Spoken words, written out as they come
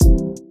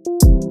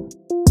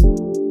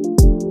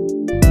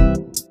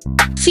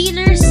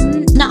Feelers,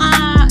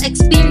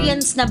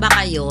 naka-experience na ba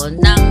kayo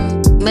ng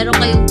meron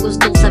kayong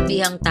gustong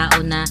sabihang tao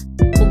na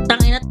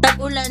putang ina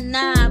tag-ulan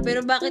na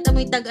pero bakit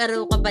amoy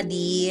tag-araw ka pa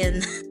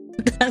din?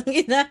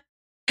 Tangina.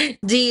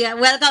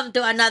 Gian, welcome to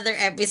another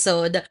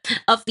episode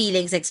of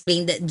Feelings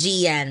Explained.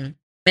 Gian,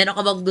 meron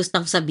ka bang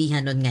gustong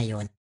sabihan nun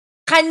ngayon?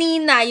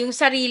 Kanina, yung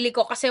sarili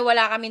ko kasi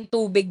wala kaming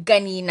tubig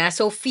kanina.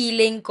 So,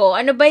 feeling ko,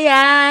 ano ba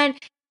yan?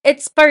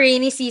 It's pa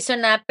rainy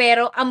season na,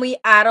 pero amoy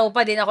araw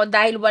pa din ako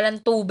dahil walang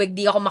tubig,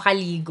 di ako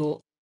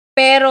makaligo.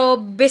 Pero,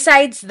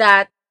 besides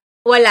that,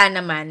 wala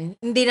naman.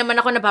 Hindi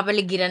naman ako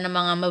napapaligiran ng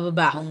mga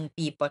mababahong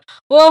people.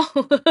 Wow!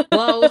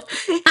 Wow.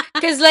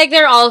 Because like,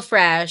 they're all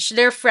fresh.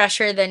 They're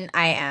fresher than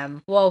I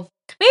am. Wow.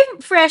 May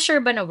fresher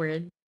ba na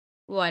word?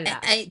 Wala.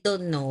 I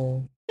don't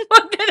know.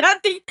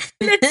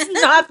 Let's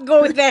not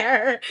go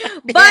there.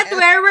 But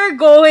where we're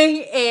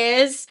going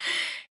is,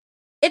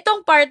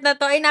 itong part na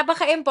to ay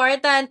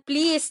napaka-important.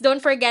 Please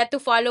don't forget to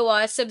follow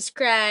us,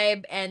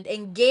 subscribe, and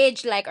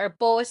engage, like our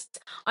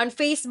posts on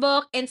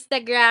Facebook,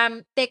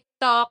 Instagram,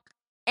 TikTok,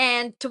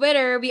 and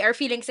Twitter. We are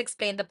Feelings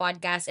Explained the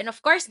podcast. And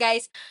of course,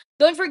 guys,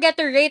 don't forget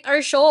to rate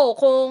our show.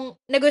 Kung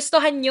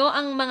nagustuhan nyo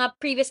ang mga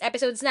previous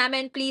episodes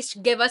namin, please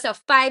give us a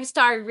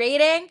 5-star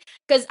rating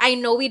because I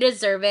know we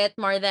deserve it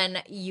more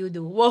than you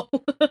do. Whoa.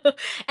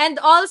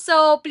 And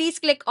also, please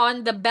click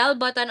on the bell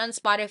button on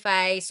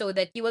Spotify so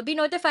that you will be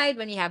notified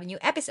when we have new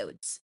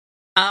episodes.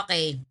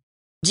 Okay.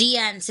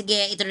 Gian,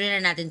 sige, ituloy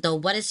na natin to.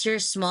 What is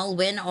your small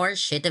win or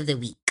shit of the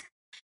week?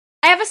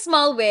 I have a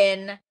small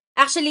win.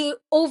 Actually,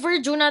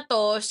 overdue na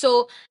to.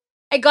 So,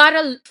 I got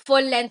a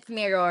full-length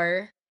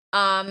mirror.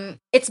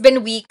 It's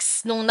been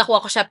weeks nung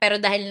nakuha ko siya,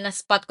 pero dahil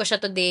na-spot ko siya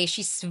today,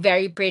 she's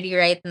very pretty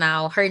right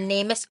now. Her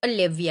name is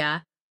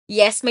Olivia.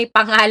 Yes, may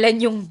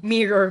pangalan yung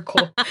mirror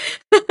ko.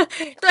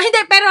 So, hindi,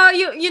 pero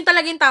yun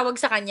talaga yung tawag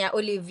sa kanya.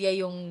 Olivia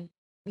yung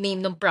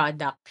name ng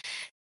product.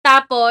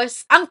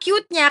 Tapos, ang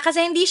cute niya kasi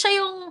hindi siya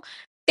yung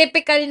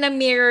typical na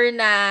mirror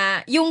na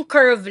yung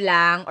curve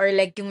lang or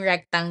like yung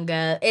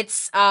rectangle.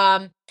 It's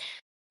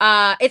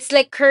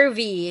like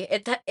curvy.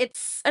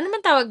 It's ano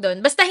man tawag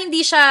doon? Basta hindi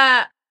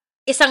siya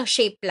isang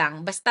shape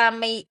lang. Basta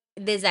may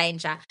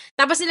design siya.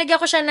 Tapos nilagyan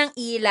ko siya ng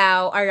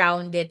ilaw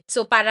around it.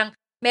 So parang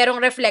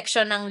merong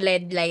reflection ng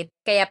LED light.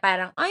 Kaya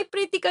parang, ay,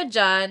 pretty ka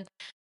dyan.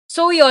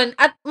 So yun,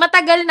 at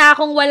matagal na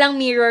akong walang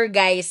mirror,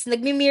 guys.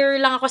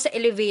 Nagmi-mirror lang ako sa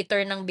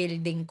elevator ng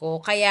building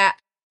ko. Kaya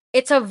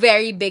it's a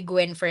very big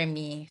win for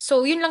me.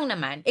 So yun lang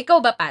naman.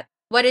 Ikaw ba, Pat?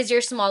 What is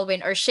your small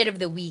win or shit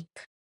of the week?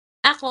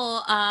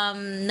 Ako,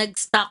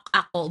 nag-stock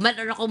ako.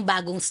 Meron akong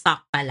bagong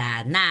stock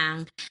pala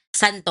ng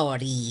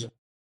Suntory.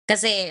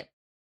 Kasi,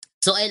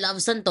 so I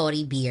love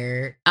Suntory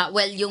beer.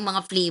 Well, yung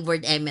mga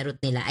flavored emerald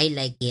nila, I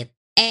like it.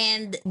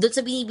 And doon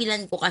sa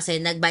binibilan ko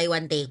kasi, nag-buy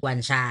one, take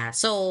one siya.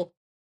 So,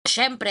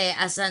 syempre,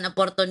 as an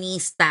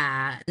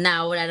opportunista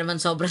na wala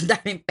naman sobrang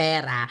daming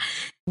pera,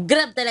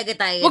 grab talaga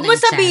tayo Huwag mo ng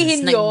chance.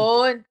 sabihin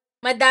yun.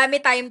 Madami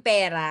tayong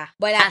pera.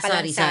 Wala pa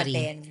lang sorry, sa sorry.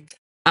 atin.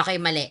 Okay,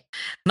 mali.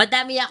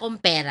 Madami akong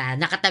pera,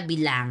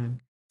 nakatabi lang.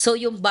 So,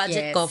 yung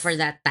budget ko Yes. for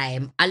that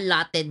time,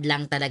 allotted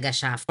lang talaga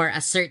siya for a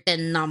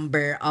certain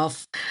number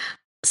of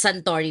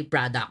Suntory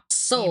products.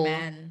 So,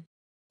 Amen.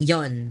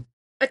 yon.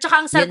 At saka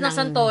ang sarap Yun ng ang-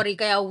 Suntory,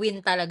 kaya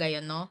win talaga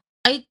yun, no?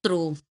 Ay,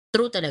 true.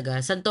 True talaga.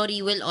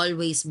 Suntory will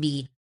always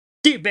be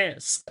the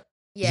best.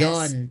 Yes.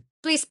 Yon.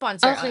 Please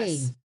sponsor Okay.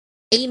 us.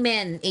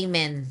 Amen.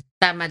 Amen.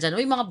 Tama dyan.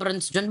 Uy, mga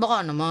brands dyan,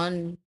 baka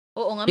naman.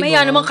 Oo nga, Diba?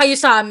 maya naman kayo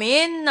sa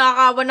amin.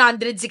 Naka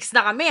 106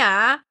 na kami,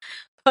 ha?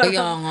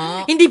 Kaya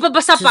nga. Hindi pa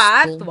ba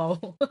sapat? Diyos ko. Wow.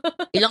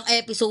 Ilang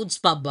episodes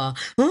pa ba?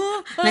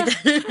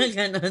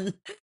 Ganon.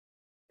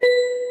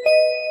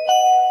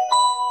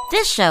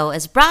 This show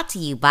is brought to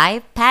you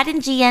by Pat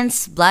and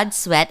Gian's Blood,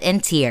 Sweat,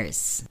 and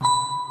Tears.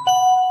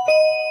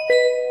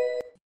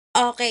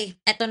 Okay,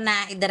 eto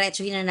na,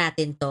 idiretsuhin na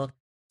natin to.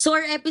 So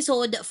our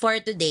episode for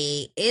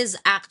today is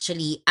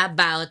actually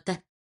about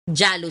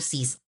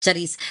jealousies.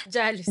 Charis.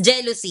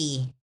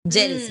 Jealousy.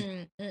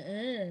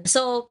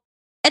 So,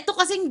 eto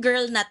kasing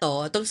girl na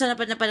to, itong sa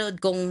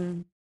napanood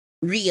kong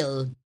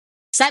reel,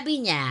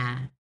 sabi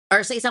niya,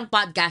 or sa isang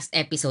podcast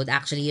episode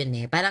actually yun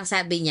parang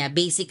sabi niya,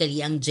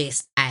 basically ang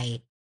gist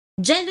ay,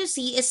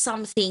 jealousy is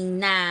something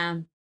na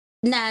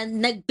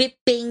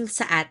nagpiping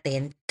sa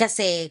atin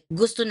kasi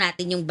gusto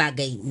natin yung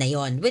bagay na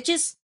yon, which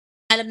is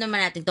alam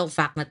naman natin tong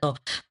fact na to,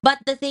 but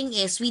the thing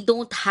is we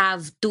don't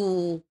have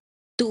to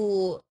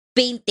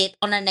paint it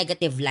on a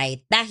negative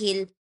light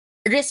dahil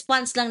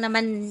response lang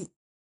naman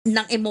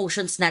ng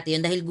emotions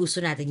natin yun dahil gusto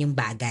natin yung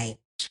bagay.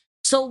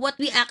 So what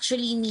we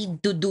actually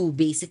need to do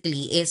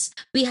basically is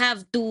we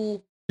have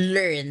to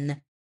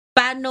learn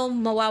paano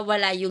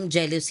mawawala yung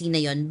jealousy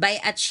na yon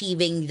by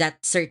achieving that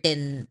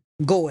certain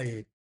goal.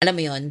 Alam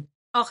mo yon?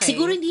 Okay.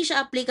 Siguro hindi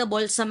siya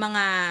applicable sa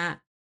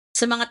mga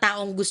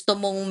taong gusto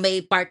mong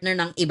may partner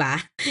ng iba.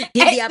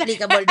 Hindi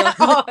applicable doon.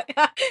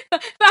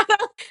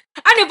 Parang,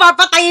 ano,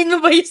 papatayin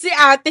mo ba yung si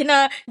ate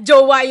na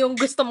jowa yung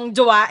gusto mong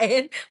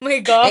jowain? My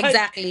God.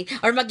 Exactly.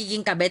 Or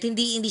magiging kabet.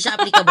 Hindi siya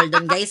applicable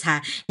doon, guys, ha?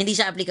 Hindi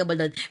siya applicable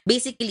doon.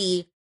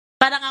 Basically,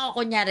 parang ako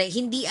kunyari,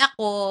 hindi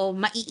ako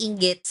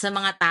maiinggit sa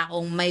mga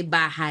taong may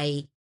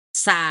bahay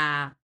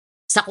sa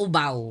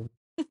Cubao.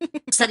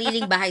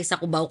 Sariling bahay sa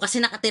Cubao kasi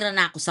nakatira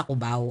na ako sa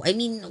Cubao. I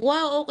mean,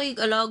 wow, okay,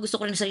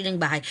 gusto ko ng sariling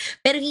bahay.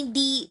 Pero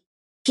hindi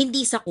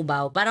hindi sa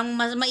Cubao. Parang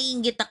mas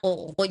maiinggit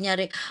ako kung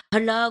kunyari,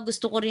 hala,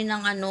 gusto ko rin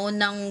ng ano,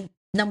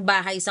 ng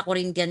bahay sa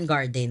Corinthian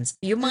Gardens.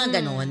 Yung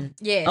mga gano'n. O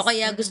Yes.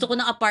 kaya gusto ko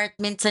ng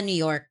apartment sa New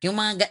York. Yung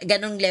mga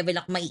ganong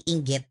level ako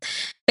maiinggit.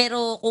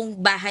 Pero kung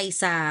bahay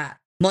sa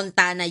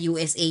Montana,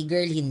 USA,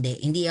 girl, hindi.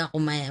 Hindi ako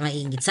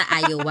maiinggit. Sa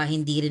Iowa,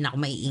 hindi rin ako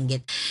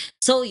maiinggit.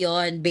 So,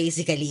 yon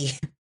basically.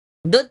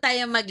 Doon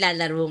tayo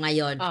maglalaro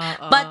ngayon.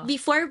 But Oo.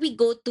 before we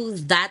go to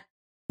that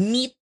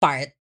meat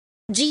part,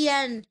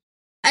 Gian,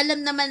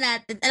 alam naman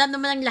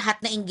ng lahat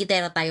na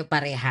inggitero tayo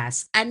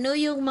parehas. Ano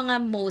yung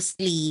mga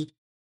mostly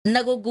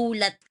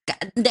nagugulat ka,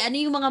 hindi, ano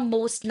yung mga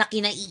most na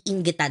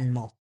kinaiinggitan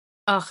mo?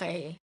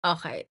 Okay,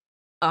 okay,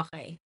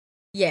 okay.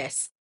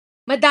 Yes.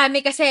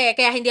 Madami kasi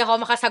kaya hindi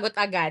ako makasagot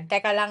agad.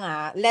 Teka lang,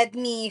 let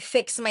me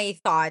fix my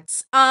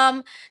thoughts.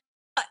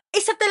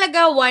 Isa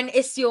talaga, one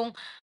is yung,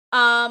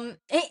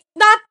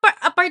 not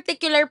a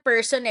particular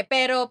person,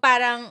 pero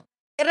parang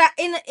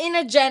in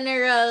a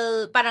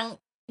general, parang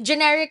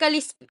generally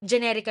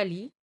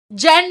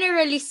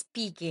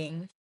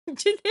speaking,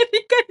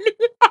 generically,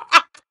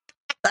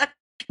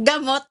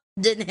 Gamot,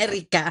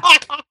 generika.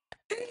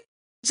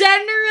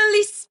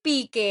 generally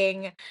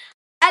speaking,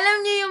 alam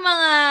niyo yung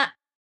mga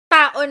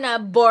tao na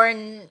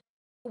born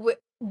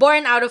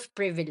out of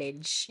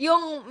privilege.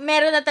 Yung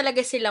meron na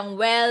talaga silang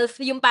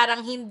wealth, yung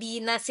parang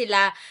hindi na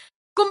sila,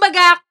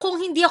 kumbaga, kung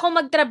hindi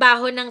ako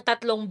magtrabaho ng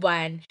 3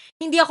 buwan,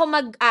 hindi ako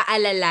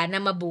mag-aalala na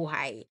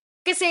mabuhay.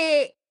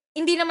 Kasi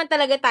hindi naman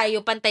talaga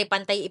tayo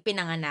pantay-pantay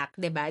ipinanganak,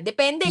 'di ba?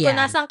 Depende kung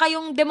Yeah. nasaan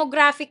kayong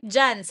demographic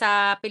diyan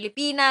sa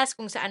Pilipinas,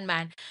 kung saan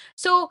man.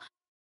 So,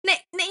 na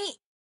nai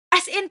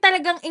as in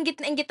talagang inggit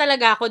na inggit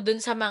talaga ako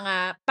dun sa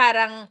mga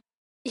parang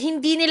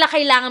hindi nila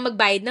kailangang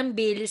magbayad ng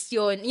bills,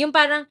 yun. Yung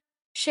parang,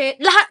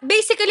 lahat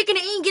basically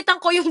kinaiinggitan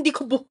ko yung hindi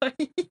ko buhay.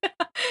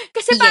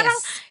 Kasi parang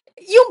Yes.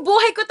 yung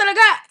buhay ko talaga,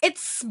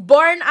 it's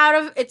born out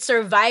of its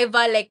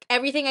survival. Like,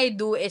 everything I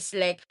do is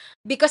like,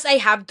 because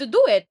I have to do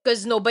it,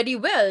 because nobody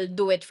will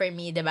do it for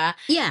me, 'di ba?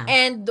 Yeah.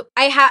 And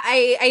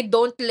I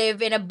don't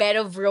live in a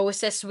bed of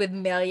roses with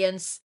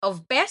millions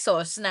of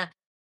pesos na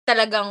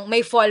talagang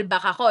may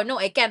fallback ako. No,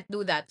 I can't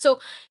do that.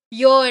 So,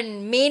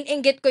 yun, main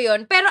inggit ko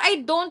yun. Pero I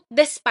don't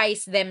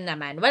despise them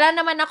naman. Wala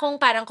naman akong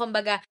parang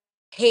kumbaga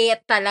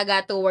hate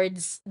talaga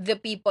towards the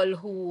people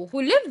who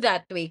live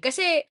that way.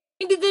 Kasi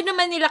hindi din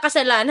naman nila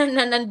kasalanan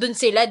na nandun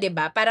sila, 'di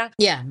ba? Parang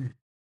Yeah.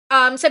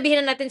 sabihin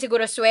na natin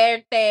siguro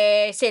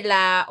swerte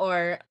sila,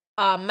 or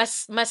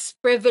mas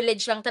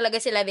privileged lang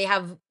talaga sila. They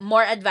have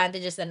more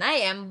advantages than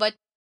I am, but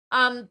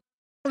um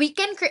we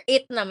can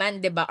create naman,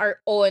 'di ba, our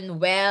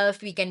own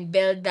wealth. We can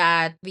build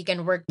that, we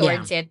can work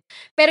Yeah. towards it.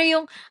 Pero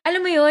yung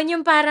alam mo yun,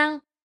 yung parang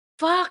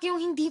fuck,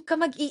 yung hindi ka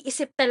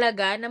mag-iisip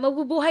talaga na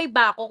mabubuhay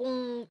ba ako kung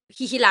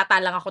hihilata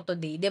lang ako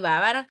today, 'di ba?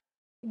 Parang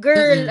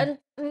girl,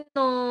 Mm.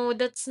 no,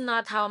 that's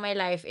not how my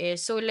life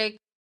is. So like,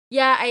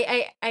 yeah,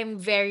 I'm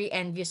very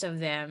envious of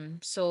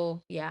them.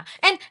 So, yeah.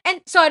 And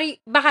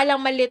sorry, baka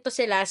lang malito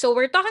sila. So,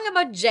 we're talking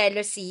about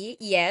jealousy,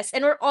 yes.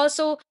 And we're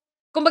also,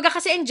 kumbaga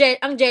kasi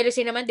ang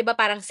jealousy naman, 'di ba,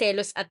 parang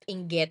selos at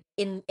inggit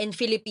in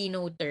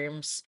Filipino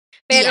terms.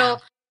 Yeah. Pero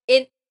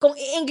kung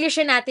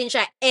i-Englishin natin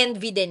siya,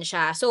 envy din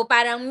siya. So,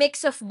 parang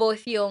mix of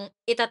both yung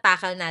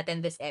itatakal natin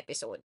this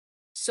episode.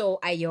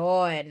 So,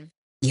 ayun.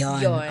 Yon.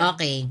 Yun.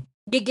 Okay.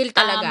 Gigil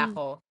talaga Um,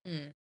 ako.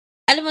 Mm.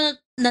 Alam mo,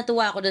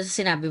 natuwa ako dun sa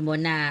sinabi mo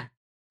na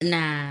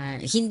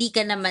hindi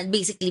ka naman,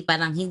 basically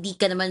parang hindi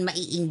ka naman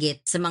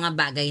maiinggit sa mga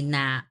bagay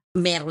na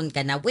meron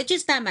ka na, which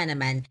is tama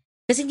naman.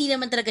 Kasi hindi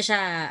naman talaga siya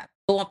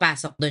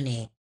pumapasok dun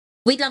eh.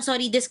 Wait lang,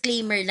 sorry,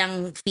 disclaimer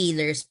lang,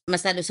 feelers.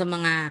 Masalo sa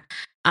mga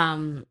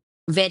um,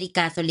 very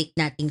Catholic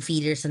nating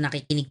feelers na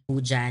nakikinig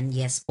po dyan.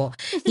 Yes po.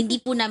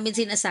 Hindi po namin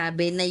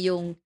sinasabi na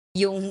yung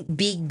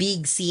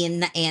big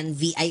scene na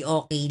envy ay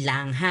okay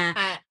lang, ha?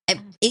 Ah,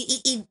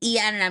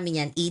 Ano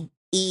namin yan,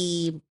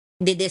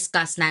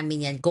 di-discuss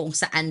namin yan kung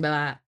saan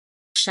ba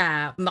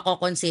siya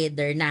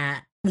mako-consider na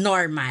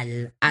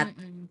normal at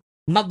mm.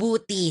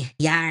 mabuti,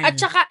 At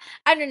yan. saka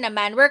ano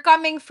naman, we're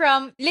coming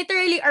from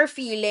literally our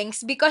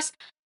feelings, because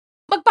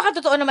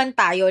magpakatotoo naman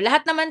tayo,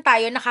 lahat naman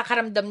tayo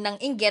nakakaramdam ng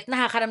inggit,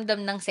 nakakaramdam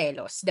ng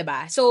selos, 'di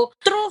ba? So,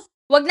 True.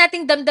 'wag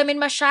nating damdamin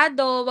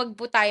masyado, 'wag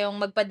po tayong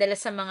magpadala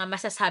sa mga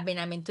masasabi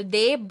namin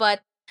today,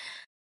 but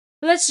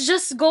let's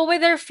just go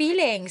with our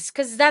feelings,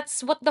 because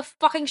that's what the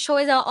fucking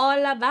show is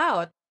all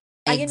about.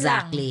 Ayun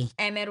lang, Exactly.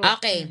 Emeru.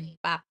 Okay.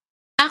 Pak.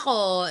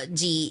 Ako,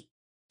 G,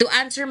 to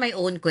answer my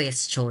own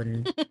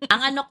question,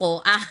 ang ano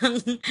ko,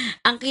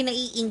 ang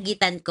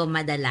kinaiinggitan ko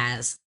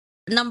madalas,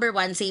 number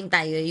one, same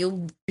tayo,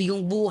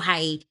 yung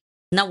buhay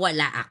na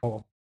wala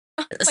ako.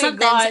 Oh my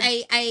Sometimes God,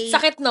 I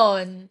sakit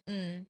nun.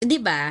 'di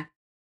ba?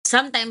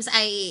 Sometimes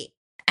I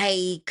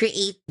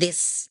create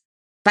this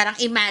parang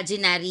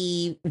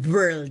imaginary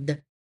world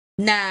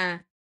na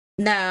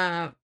na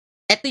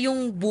eto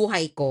yung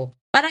buhay ko.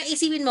 Parang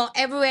isipin mo,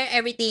 everywhere,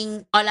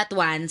 everything, all at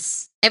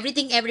once.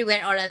 Everything,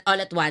 everywhere,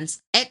 all at once.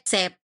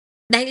 Except,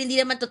 dahil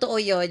hindi naman totoo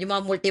yon yung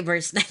mga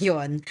multiverse na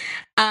yon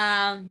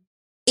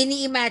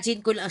ini-imagine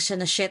ko lang siya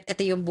na, shit,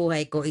 ito yung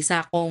buhay ko.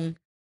 Isa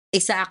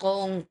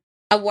akong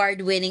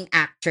award-winning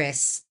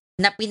actress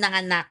na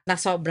pinanganak na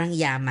sobrang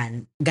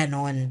yaman.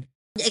 Ganon.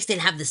 I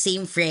still have the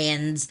same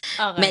friends.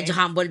 Medyo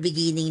Okay. humble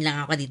beginning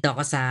lang ako dito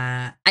ako sa,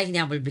 ay, hindi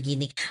humble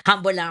beginning.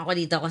 Humble lang ako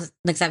dito ako,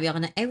 nagsabi ako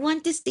na, I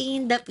want to stay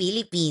in the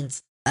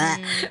Philippines.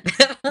 Hmm.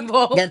 Pero,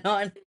 Wow.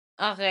 ganon.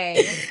 Okay.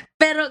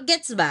 Pero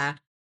gets ba?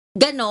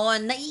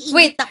 Ganon,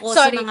 naiinggit Wait, ako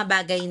sa sorry. mga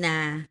bagay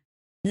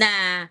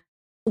na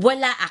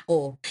wala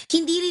ako.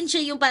 Hindi rin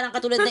siya yung parang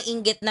katulad ng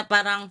inggit na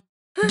parang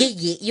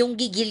yung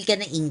gigil ka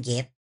na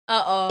inggit.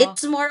 Oo.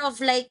 It's more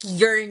of like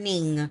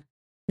yearning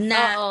na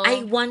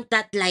I Oo. want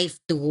that life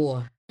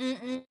too.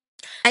 Mm.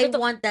 I Totoo.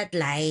 want that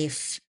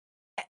life.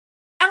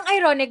 Ang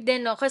ironic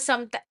din 'no, 'cause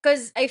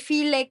I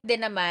feel like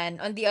din naman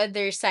on the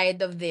other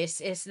side of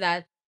this is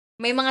that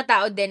may mga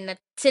tao din na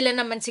sila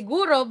naman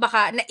siguro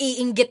baka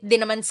naiinggit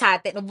din naman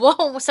sa'tin.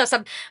 Wow,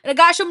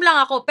 nag-a-assume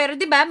lang ako, pero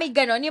 'di ba may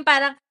gano'n, yung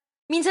parang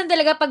minsan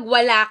talaga 'pag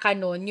wala ka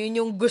nun, yun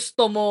yung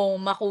gusto mo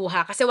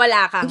makuha kasi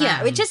wala ka nga, Yeah.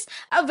 which is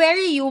a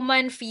very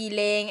human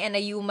feeling and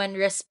a human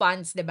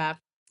response, 'di ba?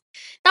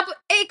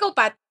 Ikaw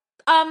Pat,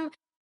 um,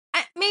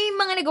 may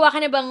mga nagawa ka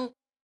na bang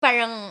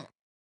parang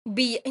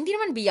hindi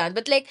naman beyond,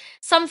 but like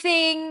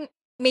something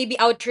maybe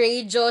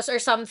outrageous or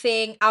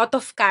something out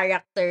of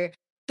character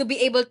to be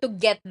able to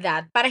get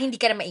that para hindi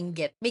ka na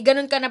mainggit? May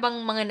gano'n ka na bang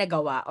mga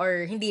nagawa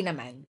or hindi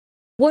naman?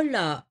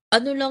 Wala.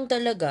 Ano lang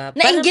talaga, parang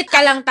Nainggit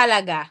ka lang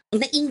talaga?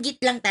 nainggit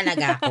lang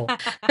talaga ako.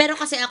 Pero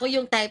kasi ako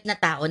yung type na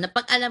tao na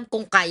 'pag alam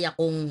kong kaya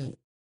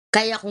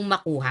kong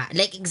makuha.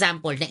 Like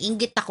example,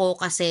 nainggit ako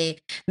kasi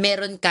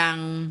meron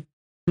kang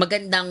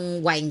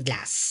magandang wine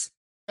glass.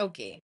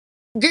 Okay.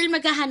 Girl,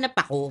 maghahanap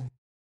ako.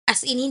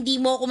 As in, hindi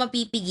mo ako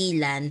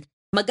mapipigilan.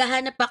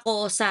 Maghahanap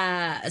ako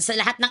sa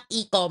lahat ng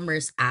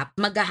e-commerce app,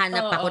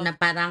 maghahanap ako Oo. na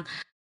parang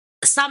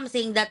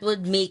something that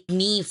would make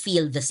me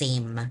feel the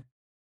same.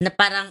 Na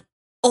parang,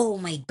 oh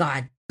my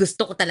God,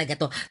 gusto ko talaga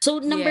to.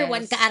 So, number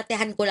one, Yes.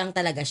 kaartehan ko lang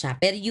talaga siya.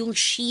 Pero yung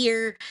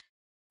sheer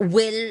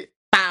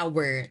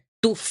willpower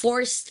to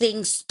force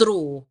things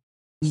through,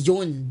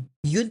 yun.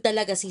 Yun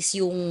talaga sis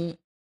yung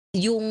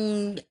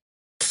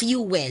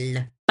fuel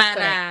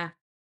Correct.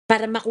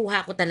 para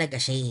makuha ko talaga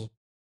siya eh.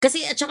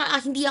 Kasi at saka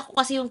hindi ako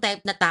kasi yung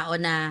type na tao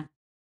na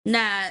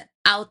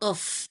out of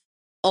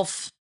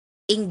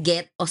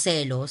inggit o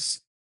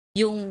selos,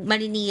 yung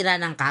maninira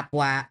ng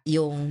kapwa,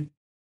 yung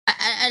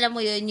alam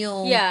mo yun,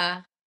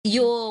 Yeah.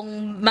 yung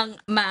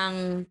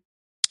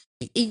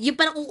yung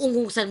parang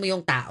uungusan mo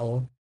yung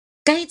tao.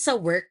 Kahit sa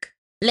work,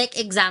 like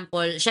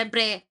example,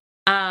 syempre,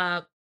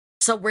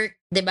 sa work,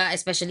 'di ba,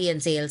 especially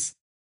in sales,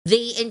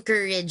 they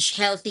encourage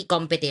healthy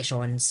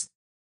competitions.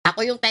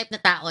 Ako yung type na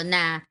tao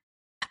na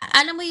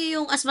alam mo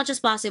yung as much as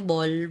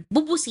possible,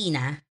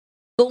 bubusina.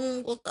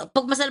 Kung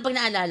 'pag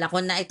naalala ko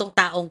na itong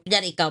taong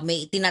kunyari ikaw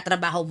may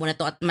tinatrabaho mo na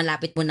 'to at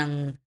malapit mo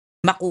ng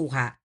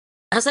makuha,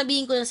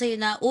 sasabihin ko na sa'yo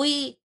na,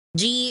 "Uy,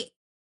 G,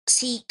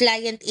 si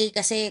client A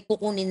kasi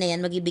kukunin na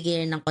 'yan,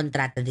 magbibigay na ng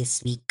kontrata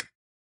this week."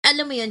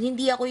 Alam mo 'yun,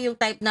 hindi ako yung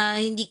type na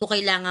hindi ko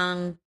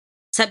kailangang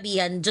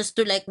sabihan just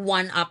to like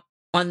one up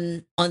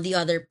on the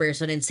other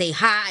person and say,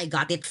 "Ha, I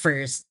got it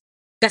first."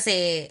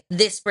 Kasi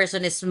this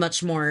person is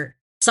much more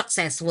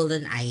successful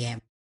than I am.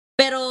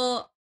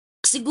 Pero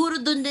siguro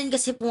dun din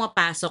kasi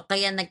pumapasok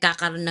kaya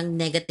nagkakaroon ng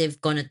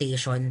negative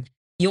connotation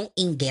yung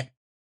inggit,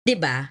 'di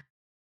ba?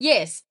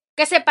 Yes.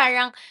 Kasi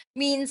parang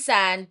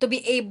minsan to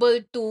be able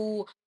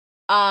to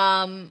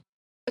Um,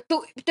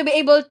 to be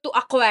able to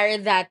acquire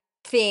that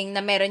thing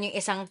na meron yung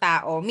isang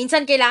tao,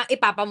 minsan kailangang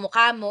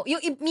ipapamukha mo yung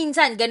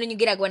minsan gano'n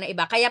yung ginagawa ng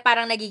iba kaya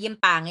parang nagiging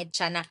pangit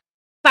siya na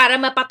para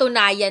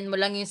mapatunayan mo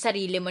lang yung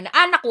sarili mo na,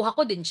 nakuha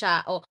ko din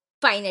siya, o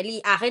finally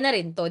akin na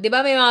rin 'to, 'di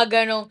ba may mga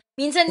gano'ng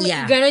minsan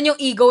Yeah. gano'n yung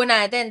ego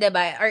natin, 'di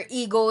ba? Our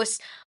egos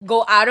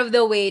go out of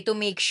the way to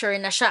make sure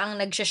na siya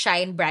ang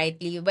shine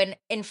brightly when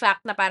in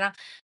fact na parang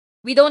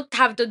we don't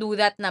have to do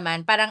that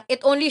naman. Parang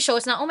it only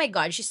shows na, "Oh my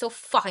God, she's so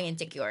fucking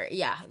insecure."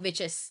 Yeah, which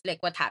is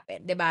like what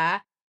happened, 'di ba?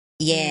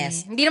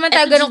 Yes. Hindi naman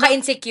tayo Eto G, gano'n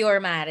ka-insecure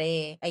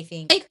mare, I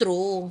think. ay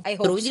true, I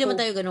true hope hindi naman so.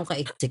 tayo gano'n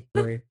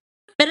ka-insecure.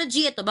 Pero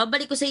G, eto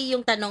babalik ko sa'yo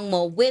yung tanong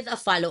mo with a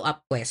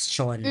follow-up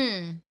question.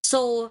 Hmm,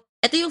 So,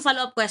 eto yung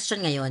follow-up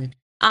question ngayon.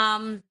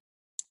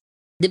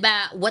 'Di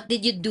ba, what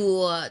did you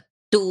do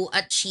to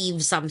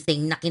achieve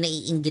something na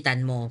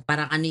kinaiinggitan mo?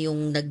 Parang ano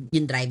yung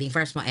driving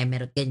force mo,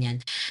 emerald, ganyan.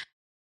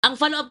 Ang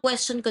follow-up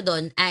question ko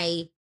dun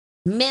ay,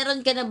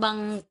 meron ka na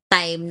bang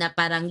time na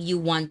parang you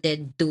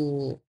wanted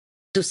to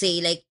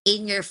say like,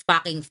 "In your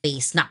fucking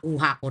face,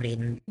 nakuha ko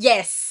rin."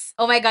 yes.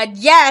 Oh my God,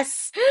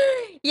 yes!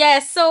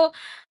 Yes, so,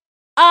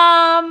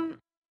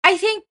 I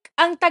think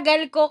ang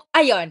tagal ko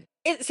ayun,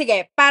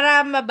 sige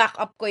para ma-back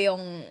up ko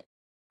yung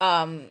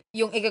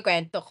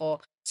ikukuwento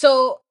ko.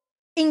 So,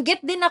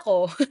 inggit din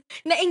ako,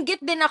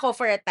 nainggit din ako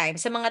for a time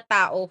sa mga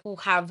tao who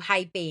have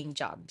high paying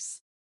jobs.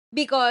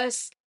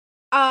 Because,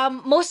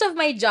 most of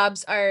my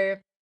jobs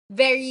are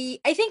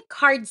I think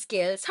hard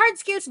skills. Hard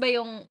skills ba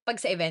yung pag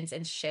sa events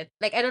and shit?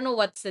 Like, I don't know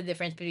what's the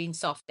difference between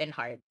soft and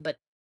hard. But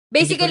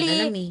Hindi ko rin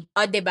alam basically, eh.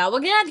 oh, diba?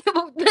 Wag na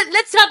natin,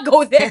 let's not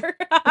go there.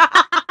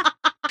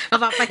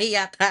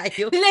 Mapapahiya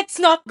tayo. Let's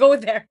not go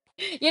there.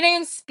 Yun na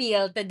yung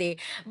spiel today.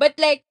 But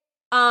like,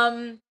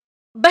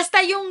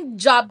 basta yung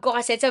job ko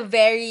kasi it's a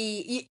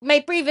my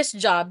previous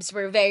jobs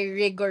were very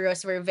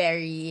rigorous, were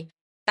very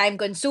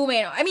time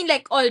consuming. I mean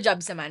like all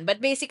jobs naman.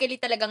 But basically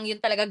talagang yun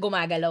talaga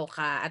gumagalaw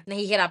ka at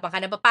nahihirapan ka,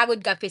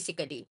 napapagod ka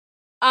physically.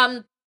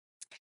 Um,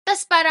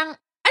 Tas parang,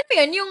 alam mo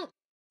yun,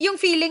 yung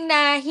feeling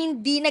na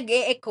hindi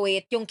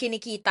nag-e-equate yung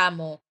kinikita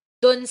mo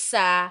dun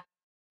sa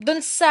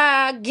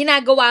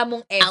ginagawa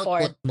mong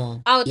effort, Output mo.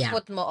 Yeah.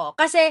 output mo, oh.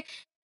 Kasi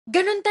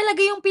ganun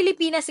talaga yung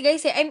Pilipinas,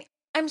 guys, eh.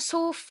 I'm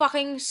so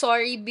fucking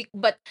sorry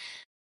but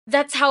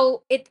that's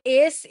how it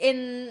is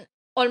in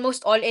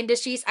almost all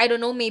industries. I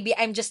don't know, maybe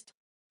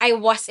I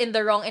was in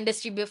the wrong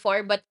industry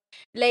before, but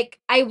like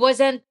I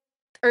wasn't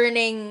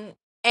earning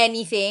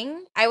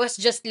anything. I was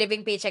just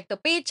living paycheck to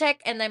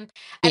paycheck, and I'm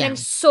Yeah.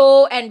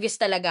 so envious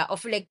talaga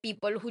of like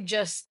people who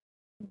just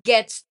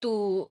gets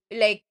to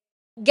like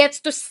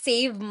gets to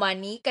save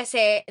money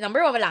kasi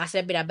number one, wala kasi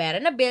sila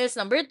binabayaran na bills.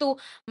 Number two,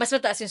 mas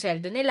mataas yung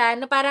sweldo nila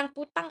na parang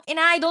putang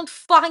ina, I don't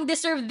fucking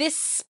deserve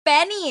this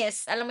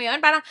pennies. Alam mo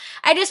yun? Parang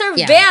I deserve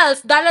Yeah.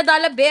 bills,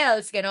 dollar-dollar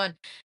bills, gano'n.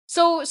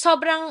 So,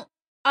 sobrang,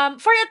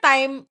 for a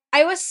time,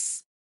 it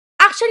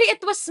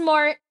was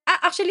more,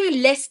 actually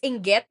less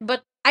inggit,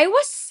 but I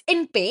was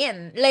in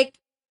pain. Like,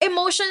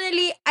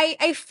 emotionally,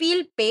 I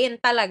feel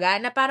pain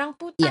talaga na parang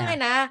putang Yeah.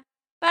 ina,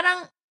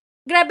 parang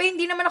grabe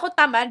hindi naman ako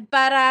tamad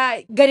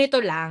para ganito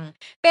lang.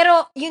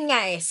 Pero yun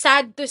nga eh,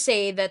 sad to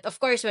say that of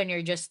course when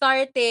you're just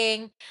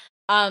starting,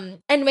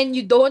 and when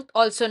you don't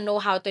also know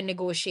how to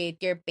negotiate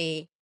your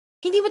pay,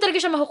 hindi mo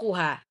talaga siya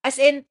makukuha. As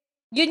in,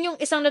 yun yung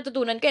isang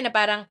natutunan ko eh, na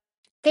parang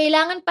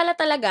kailangan pala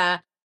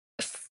talaga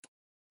f-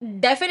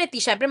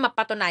 definitely syempre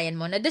mapatunayan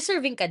mo na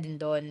deserving ka din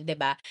doon, 'di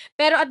ba?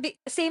 Pero at the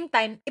same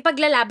time,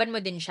 ipaglalaban mo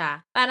din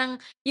siya. Parang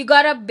you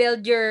gotta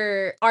build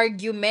your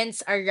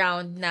arguments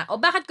around na, o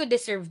bakit ko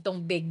deserve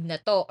tong big na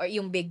to, or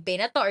yung big pay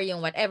na to, or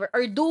yung whatever,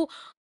 or do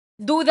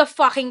the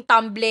fucking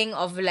tumbling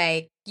of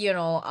like,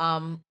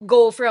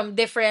 go from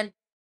different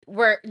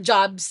work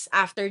jobs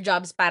after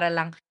jobs para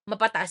lang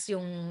mapataas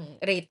yung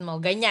rate mo,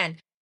 ganyan.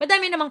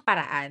 Madami namang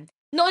paraan.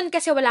 Noon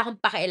kasi wala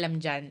akong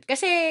pakialam diyan.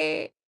 Kasi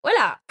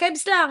wala,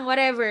 kebs lang,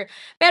 whatever.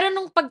 Pero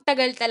nung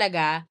pagtagal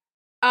talaga,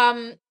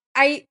 um,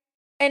 I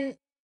and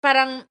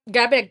parang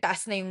grabe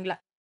nagtaas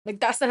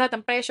na lahat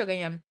ng presyo,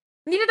 ganyan.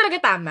 Hindi na talaga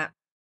tama.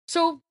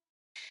 So,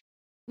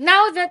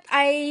 now that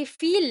I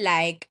feel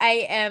like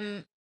I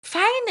am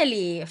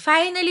finally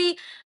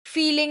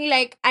feeling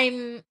like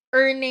I'm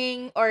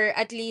earning, or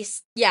at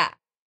least, yeah,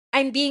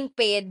 I'm being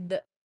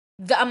paid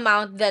the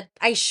amount that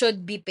I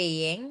should be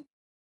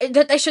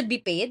that I should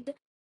be paid.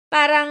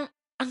 Parang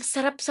ang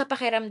sarap sa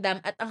pakiramdam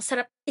at ang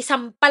sarap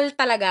isampal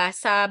talaga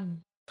sa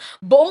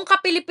buong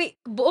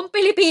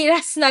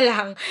Pilipinas na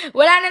lang.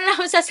 Wala na lang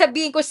akong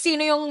sasabihin kung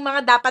sino yung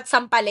mga dapat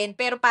sampalin,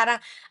 pero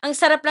parang ang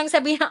sarap lang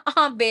sabihin na,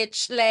 "Oh,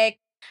 bitch, like,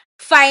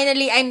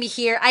 finally, I'm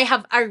here. I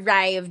have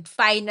arrived,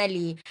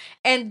 finally."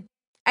 And,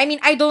 I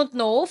mean, I don't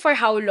know for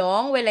how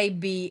long will I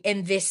be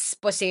in this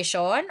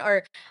position,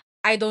 or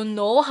I don't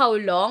know how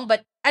long,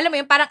 but alam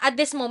mo yun, parang at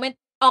this moment,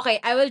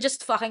 okay, I will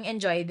just fucking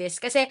enjoy this.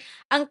 Kasi,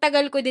 ang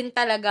tagal ko din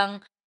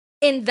talagang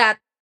in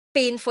that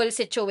painful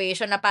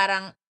situation na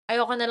parang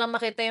ayoko na lang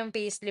makita yung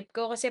payslip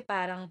ko kasi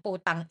parang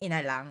putang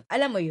ina lang.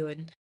 Alam mo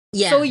yun?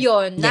 So Yeah.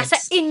 yun,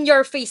 nasa Gets. in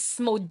your face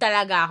mode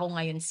talaga ako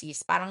ngayon,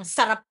 sis. Parang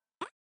sarap,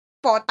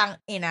 potang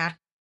ina.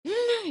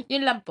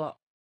 Yun lang po.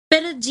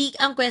 Pero G,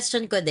 ang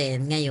question ko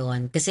din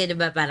ngayon, kasi 'di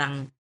ba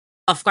parang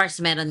of course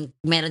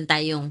meron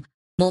tayong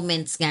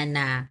moments nga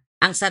na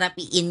ang sarap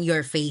in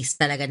your face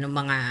talaga ng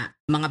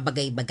mga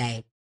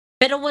bagay-bagay.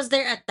 Pero was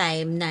there a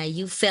time na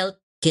you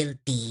felt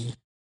guilty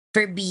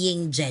for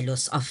being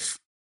jealous of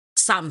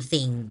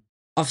something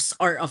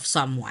or of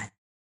someone?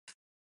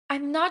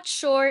 I'm not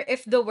sure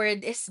if the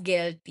word is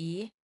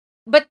guilty,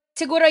 but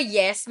siguro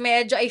yes,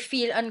 medyo I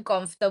feel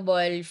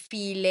uncomfortable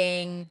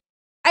feeling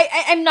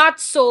I'm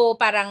not so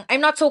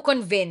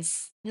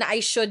convinced na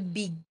I should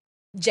be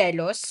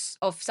jealous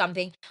of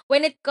something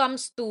when it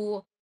comes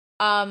to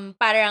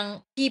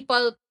parang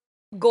people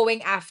going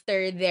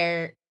after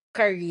their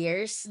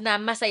careers na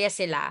masaya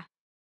sila.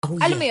 Oh,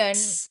 Alam mo 'yun?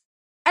 yes.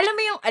 Alam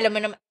mo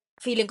naman,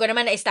 feeling ko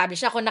naman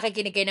na-establish na kung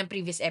nakikinig kayo ng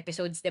previous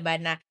episodes, 'di ba,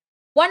 na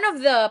one of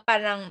the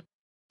parang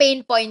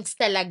pain points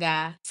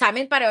talaga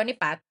sa'min pareho ni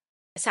Pat,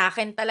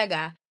 sa'kin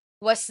talaga,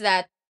 was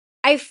that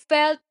I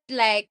felt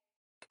like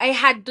I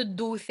had to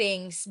do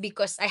things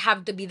because I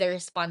have to be the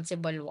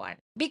responsible one.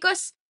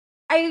 Because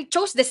I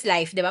chose this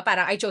life, 'di ba?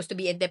 Parang I chose to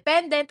be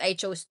independent, I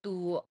chose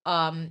to,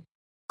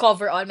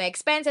 cover all my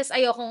expenses,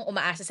 ayokong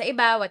umaasa sa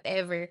iba,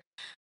 whatever.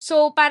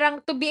 So,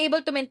 parang to be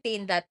able to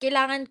maintain that,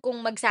 kailangan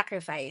kong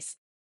mag-sacrifice.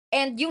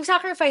 And yung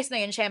sacrifice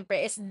na yun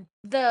siyempre is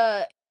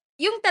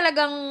yung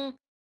talagang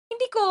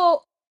hindi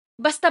ko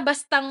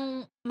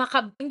basta-bastang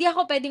hindi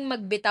ako puwedeng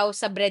magbitaw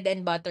sa bread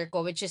and butter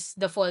ko, which is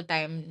the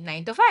full-time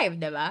 9 to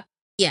 5, 'di ba?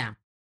 Yeah.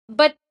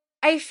 But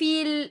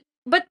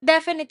but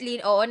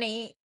definitely, oo,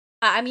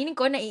 aaminin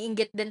ko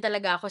naiinggit din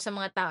talaga ako sa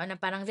mga tao na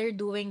parang they're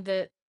doing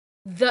the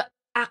the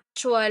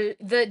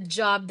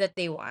job that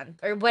they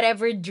want or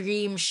whatever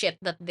dream shit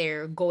that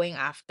they're going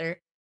after,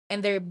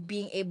 and they're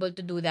being able to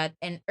do that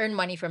and earn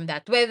money from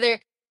that. Whether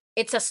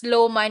it's a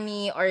slow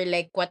money or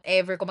like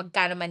whatever, kung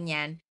magkano man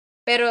 'yan,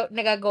 pero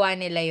nagagawa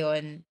nila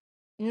 'yon.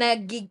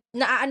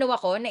 Naaano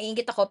ako,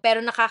 naiinggit ako,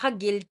 pero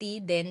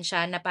nakaka-guilty din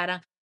siya na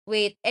parang,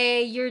 "Wait,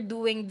 you're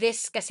doing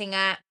this kasi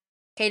nga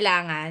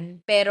kailangan,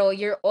 pero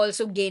you're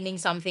also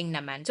gaining something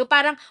naman." So,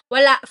 parang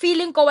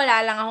feeling ko wala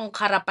lang akong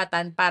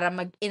karapatan para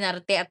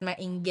mag-inarte at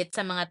mainggit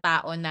sa mga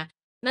tao na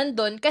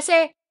nandun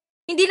kasi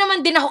hindi naman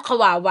din ako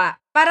kawawa.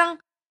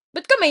 Parang,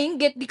 ba't ka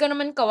mainggit? 'Di ka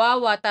naman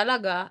kawawa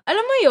talaga.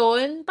 Alam mo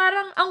yun?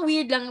 Parang ang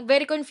weird lang,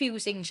 very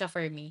confusing siya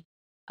for me.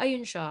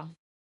 Ayun siya.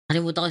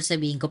 Nakalimutan ko yung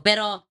sabihin ko.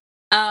 Pero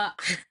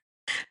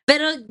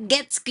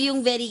gets ko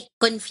yung very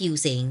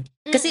confusing.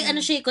 Kasi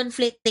ano Mm. siya,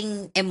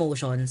 conflicting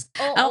emotions.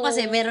 Ako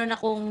kasi meron Oo.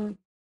 akong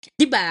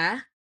 'di ba?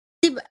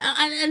 'Di ba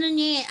ano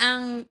niya,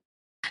 ang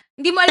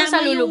Hindi mo alam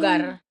tama saan yung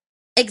lulugar.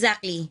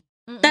 exactly.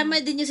 Mm. Tama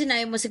din yung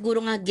sinabi mo,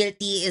 siguro nga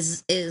guilty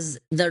is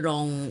the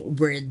wrong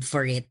word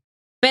for it.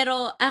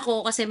 Pero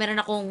ako kasi meron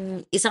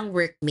akong isang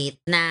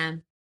workmate na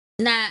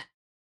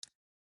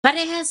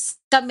parehas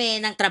kami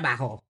ng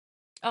trabaho.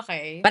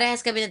 Okey.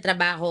 Parehas kami ng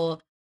trabaho,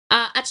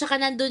 at saka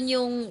nandun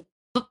yung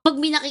 'pag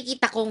may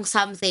nakikita kong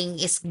something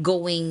is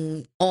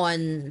going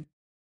on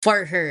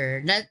for her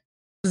na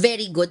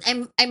very good,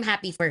 I'm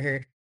happy for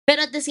her.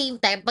 Pero at the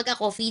same time, 'pag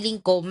ako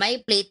feeling ko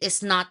my plate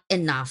is not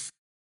enough,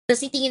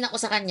 ta's titingin ako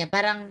sa kanya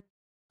parang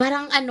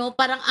parang ano,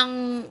 parang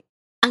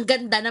ang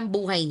ganda ng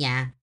buhay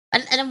niya.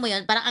 Alam mo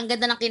yun, parang ang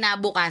ganda ng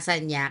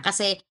kinabukasan niya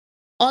kasi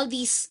all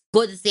these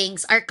good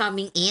things are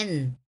coming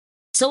in.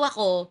 So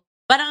ako,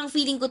 parang ang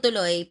feeling ko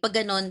tuloy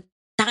 'pag gano'n,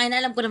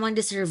 na alam ko namang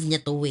deserve niya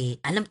 'to, eh.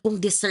 Alam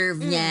kong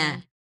deserve niya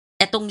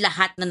Mm. etong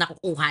lahat na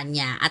nakukuha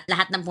niya at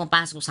lahat ng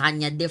pumapasok sa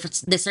kanya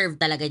deserve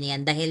talaga niya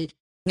yan dahil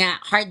nga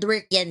hard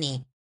work yan, eh.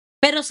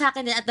 Pero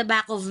sa'kin din at the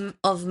back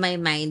of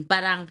my mind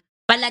parang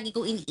palagi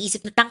kong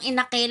iniisip na,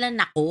 "Tangina, kailan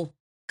ako?"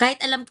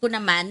 Kahit alam ko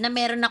naman na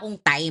meron akong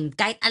time,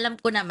 kahit alam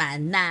ko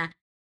naman na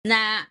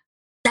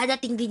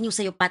dadating din yung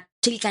sa'yo, "Pat,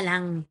 chill ka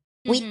lang,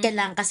 wait ka Mhm.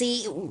 lang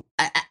kasi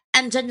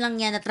andiyan lang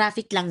yan, na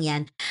traffic lang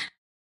yan."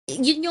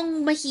 Yun yung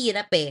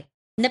mahirap, eh,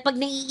 na 'pag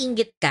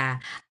naiinggit ka,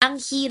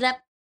 ang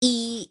hirap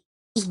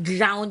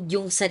i-ground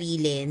yung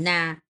sarili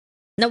na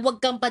 'wag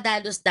kang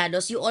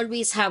padalos-dalos. You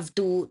always have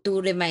to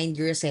remind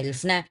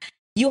yourself na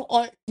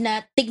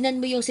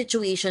tignan mo yung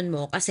situation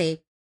mo kasi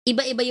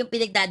iba-iba yung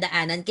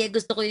pinagdadaanan. Kaya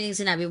gusto ko yung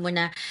sinabi mo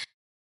na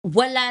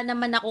wala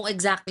naman akong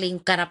exactly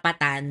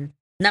karapatan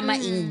na Mhm.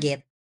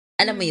 mainggit.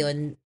 Alam mo Mhm. yun?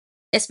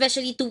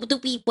 Especially to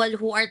people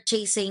who are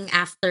chasing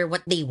after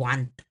what they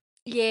want.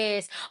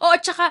 Yes. Oo,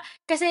 tsaka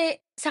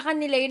kasi sa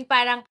kanila yun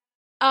parang,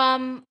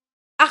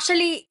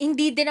 actually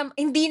hindi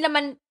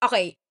naman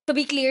okay, to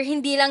be clear,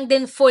 hindi lang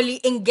din fully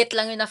inggit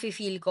lang yung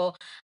nafi-feel ko.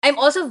 I'm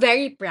also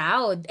very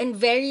proud and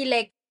very,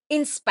 like,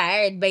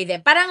 inspired by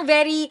them. Parang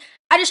very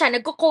ano siya,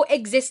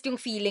 nagko-coexist yung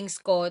feelings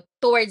ko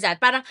towards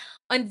that. Parang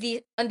on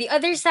the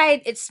other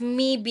side, it's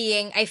me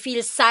being I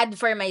feel sad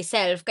for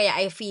myself kaya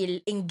I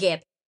feel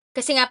inggit.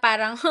 Kasi nga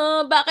parang,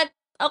 bakit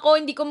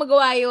ako hindi ko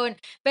magawa yun?"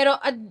 Pero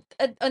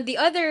on the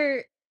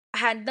other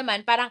hand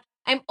naman, parang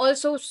I'm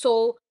also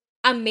so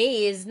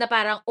amazed na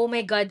parang, "Oh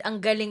my God,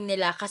 ang galing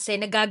nila kasi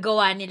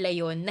nagagawa nila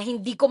yun na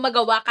hindi ko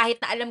magawa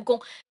kahit na alam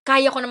kong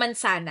kaya ko naman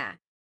sana."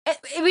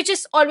 Which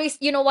is always,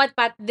 you know what,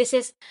 Pat, this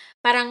is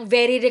parang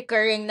very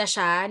recurring na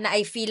siya na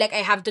I feel like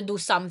I have to do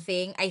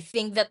something. I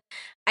think that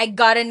I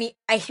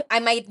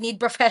might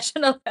need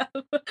professional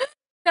help.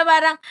 Na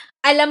parang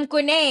alam ko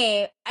na,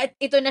 at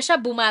ito na siya,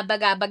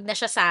 bumabagabag na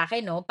siya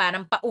sa'kin 'no,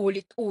 parang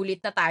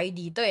paulit-ulit na tayo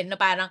dito, na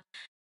parang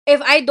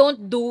if I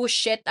don't do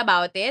shit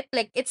about it,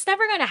 like, it's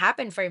never gonna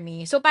happen for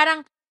me. So,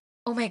 parang,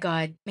 oh my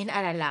God, may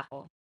naalala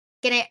ko.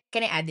 Can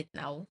I add it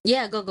now?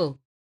 Yeah, go,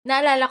 go.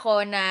 Naalala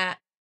ko na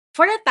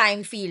for a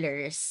time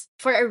feelers,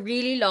 for a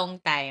really long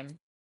time,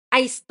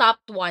 I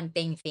stopped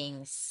wanting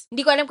things.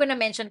 Hindi ko alam kung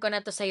na-mention ko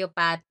na 'to sa'yo,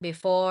 Pat,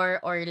 before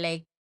or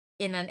like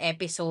in an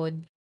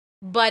episode,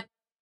 but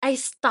I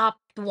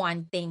stopped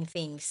wanting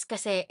things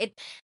kasi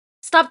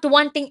stopped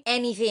wanting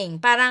anything.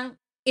 Parang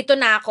ito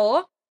na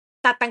ako,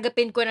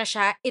 tatanggapin ko na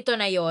siya, ito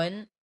na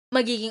yon,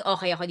 magiging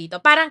okay ako dito.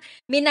 Parang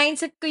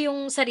mindset ko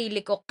yung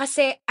sarili ko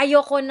kasi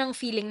ayoko ng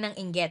feeling ng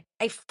inggit.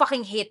 I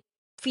fucking hate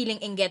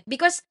feeling inggit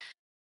because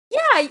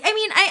yeah, I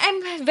mean,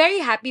 I'm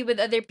very happy with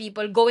other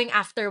people going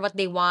after what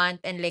they want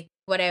and like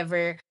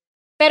whatever.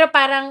 Pero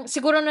parang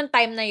siguro nung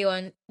time na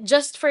yon,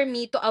 just for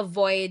me to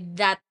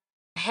avoid that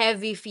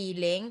heavy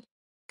feeling,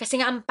 kasi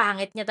nga ang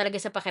pangit niya talaga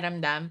sa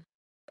pakiramdam,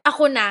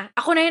 ako na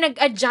yung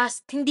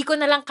nag-adjust, hindi ko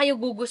na lang kayo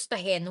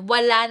gugustuhin,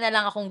 wala na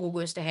lang akong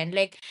gugustuhin.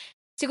 Like,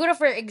 siguro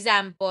for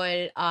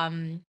example,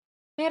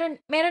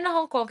 meron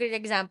akong concrete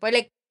example,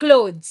 like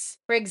clothes,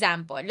 for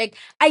example. Like,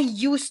 I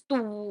used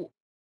to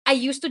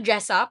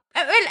dress up.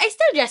 Well, I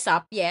still dress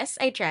up, yes,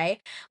 I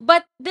try.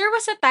 But there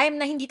was a time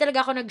na hindi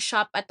talaga ako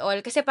nag-shop at all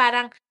kasi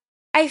parang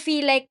I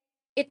feel like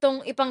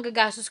itong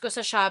ipanggagastos ko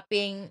sa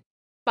shopping,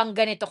 pang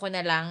ganito ko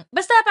na lang.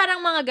 Basta parang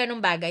mga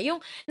gano'ng bagay.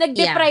 Yung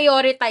Yeah.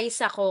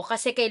 nagde-prioritize ako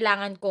kasi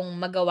kailangan kong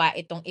magawa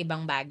itong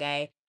ibang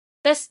bagay.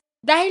 Tas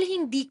dahil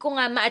hindi ko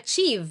nga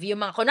ma-achieve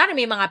yung mga kunwari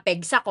may mga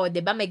pegs ako,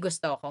 'di ba, may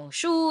gusto akong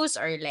shoes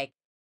or like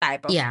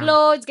type of Yeah.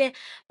 clothes, ganyan.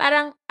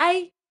 Parang,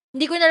 ay,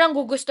 hindi ko na lang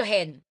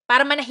gugustuhin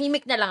para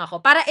manahimik na lang ako.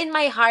 Para in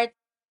my heart,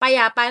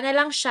 payapa na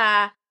lang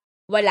siya,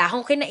 wala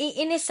akong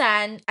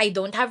kinaiinisan, I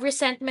don't have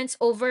resentments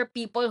over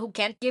people who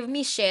can't give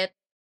me shit,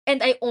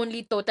 and I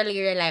only totally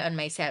rely on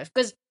myself.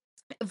 Because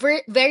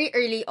very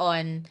early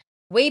on,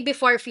 way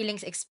before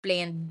Feelings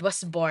Explained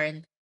was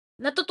born,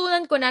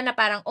 natutunan ko na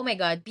parang, oh my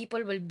God,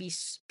 people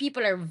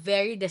are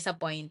very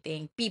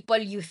disappointing. People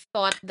you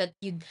thought that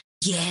you'd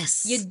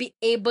Yes. be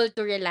able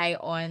to rely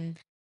on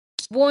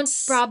won't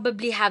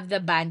probably have the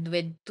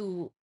bandwidth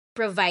to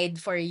provide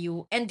for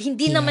you, and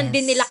hindi naman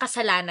din nila Yes.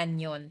 kasalanan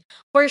yon.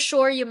 For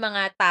sure, yung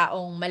mga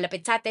taong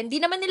malapit sa atin, hindi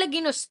naman nila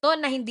ginusto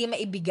na hindi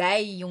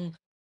maibigay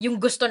yung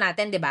gusto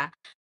natin, 'di ba?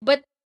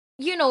 But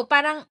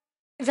parang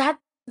that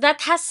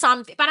that has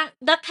something, parang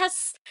that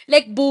has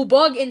like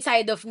bubog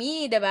inside of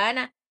me, 'di ba?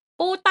 Na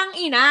putang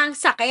ina, ang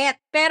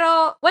sakit.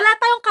 Pero wala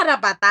tayong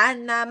karapatan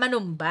na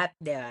manumbat,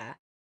 'di ba?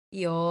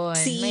 Yun,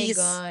 my Sis,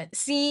 God.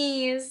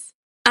 Sis.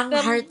 ang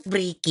Pero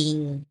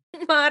heartbreaking.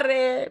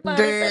 mare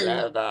Girl,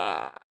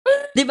 talaga.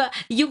 'di ba?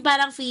 Yung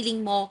parang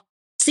feeling mo,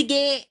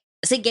 sige,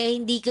 sige,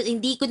 hindi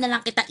ko na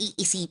lang kita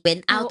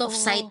iisipin, out of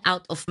sight, Oo.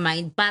 out of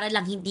mind, para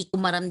lang hindi ko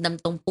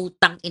maramdam 'tong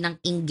putang inang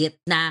inggit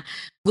na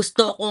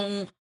gusto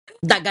kong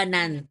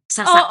daganan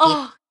sa Oo, sakit.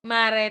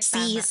 mare,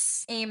 tama.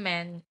 Sis,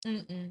 Amen,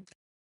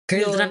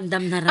 girl, yun.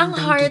 ramdam na Ang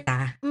ramdam heart, kita.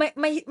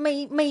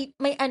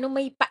 may ano,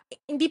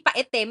 hindi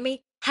paite, may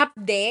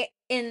hapde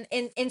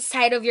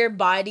inside of your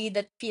body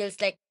that feels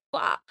like,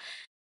 wow,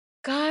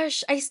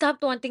 gosh, I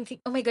stopped wanting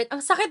oh my God,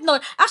 ang sakit nun.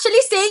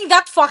 Actually, saying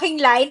that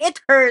fucking line, it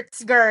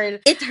hurts, girl.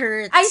 It I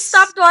hurts.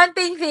 stopped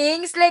wanting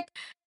things like,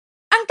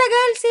 ang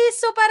tagal, sis.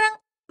 So parang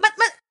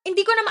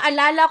hindi ko na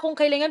maalala kung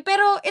kailan yun,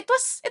 pero it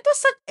was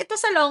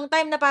a long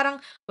time na parang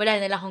wala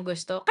na lang akong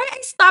gusto. Kaya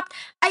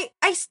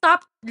I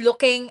stopped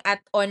looking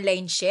at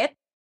online shit.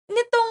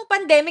 Nitong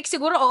pandemic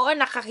siguro, oo,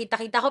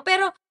 nakakita-kita ko,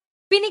 pero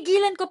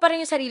pinigilan ko pa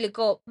rin yung sarili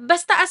ko.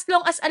 Basta as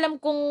long as alam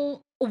kong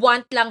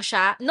want lang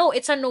siya, no,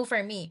 it's a no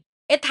for me.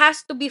 It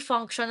has to be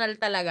functional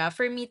talaga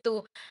for me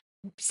to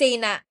say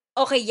na,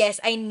 okay,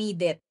 yes, I need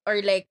it. Or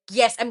like,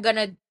 yes, I'm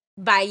gonna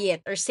buy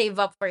it or save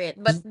up for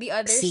it. But the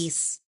others,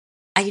 Sis,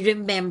 I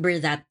remember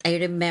that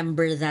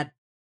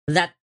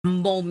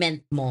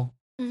moment mo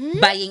mhm,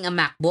 buying a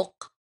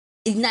MacBook.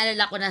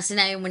 Naalala ko na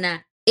sinabi mo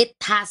na it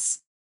has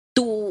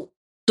to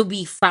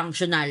be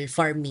functional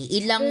for me.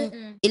 Ilang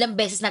mm, ilang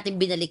beses natin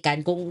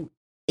binalikan kung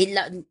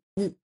ilang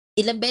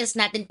ilang beses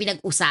natin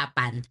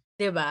pinag-usapan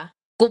 'di ba?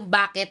 kung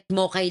bakit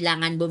mo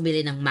kailangan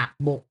bumili ng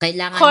MacBook.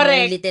 Kailangan mong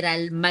Correct.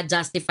 literal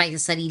ma-justify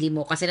sa sarili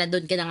mo kasi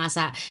nandun ka na nga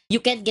sa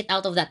you can't get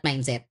out of that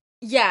mindset.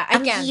 Yeah,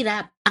 I Ang can.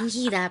 hirap, ang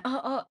hirap.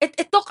 Oo,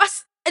 it took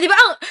us, 'di ba,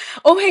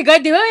 oh my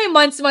God, 'di ba may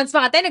months pa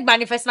nga tayo,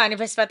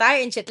 nag-manifest pa tayo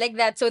and shit like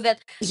that so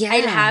that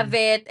I'll Yeah. have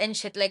it and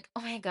shit like,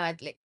 oh my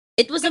God, like,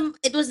 It was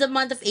the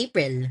month of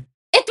April.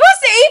 it was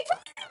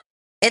April!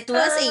 It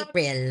was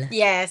April.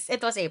 Yes, it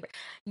was April.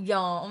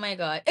 Yeah, oh my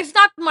God. If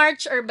not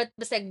March or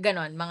basta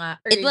gano'n, mga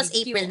It was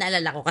early April,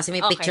 naalala ko kasi may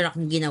okay. picture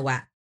akong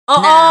ginawa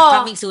na Oo,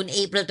 coming soon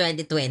April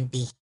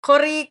 2020.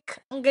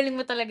 correct. Ang galing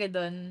mo talaga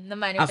do'n, Of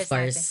na-manifest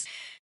natin. course.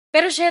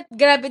 Pero shit,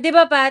 grabe, 'di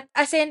ba, Pat?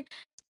 As in,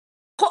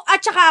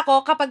 at saka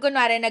ako kapag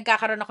kunwari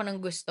nagkakaroon ako ng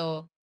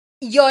gusto,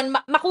 yon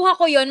makuha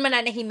ko yon,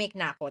 mananahimik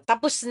na ako.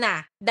 Tapos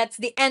na. That's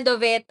the end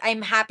of it.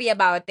 I'm happy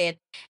about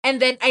it.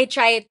 And then I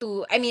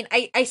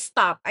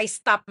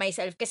stop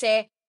myself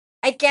kasi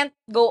I can't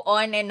go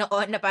on and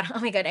on na parang,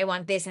 oh my God, I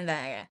want this and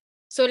that.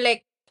 So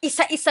like,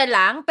 isa-isa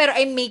lang, pero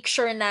I make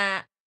sure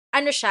na,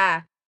 ano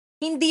siya,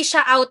 hindi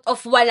siya out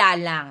of wala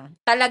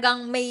lang.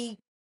 Talagang may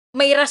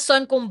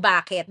rason kung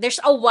bakit. There's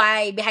a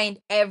why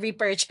behind every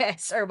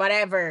purchase or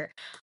whatever.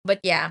 But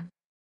yeah,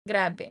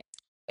 grabe.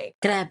 My God.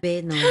 Grabe,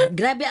 no?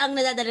 Grabe ang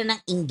nadadala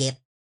ng inggit.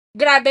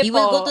 Grabe We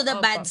will go po, to the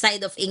opo, bad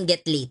side of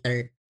inggit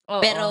later. oo.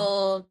 Pero,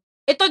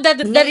 Ito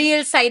the ngay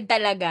real side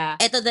talaga.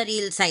 eto the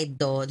real side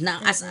to,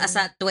 na as Mm,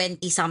 a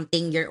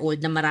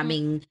 20-something-year-old na hmm,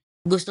 maraming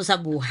gusto sa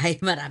buhay,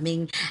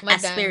 maraming madami.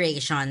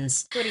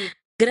 aspirations. Correct,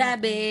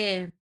 Grabe.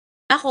 mm.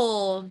 Ako,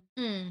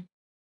 Hmm,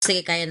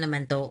 sige, kaya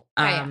naman 'to.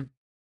 kaya.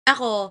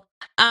 Ako,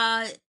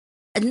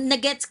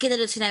 na-gets kita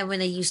dun sinabi mo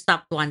na you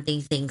stopped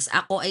wanting things.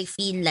 Ako, I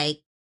feel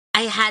like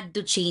I had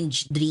to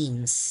change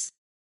dreams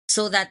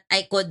so that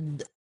I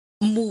could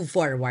move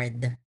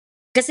forward.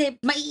 Kasi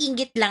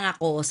maiinggit lang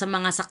ako sa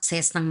mga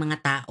success ng mga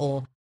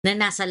tao na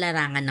nasa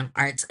larangan ng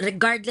arts.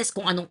 Regardless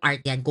kung anong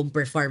art yan, kung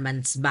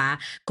performance ba,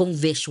 kung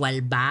visual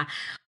ba,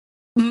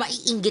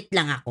 maiinggit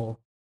lang ako.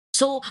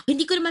 So,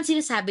 hindi ko naman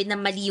sinasabi na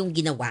mali yung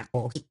ginawa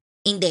ko.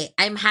 Hindi,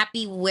 I'm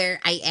happy where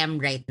I am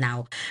right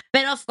now.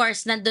 Pero of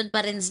course, nandun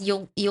pa rin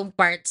yung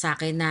part sa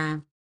akin na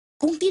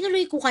kung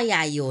tinuloy ko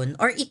kaya yun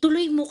or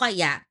ituloy mo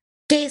kaya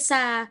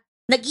kesa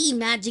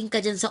nag-i-imagine ka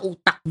dyan sa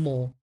utak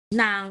mo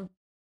ng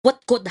what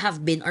could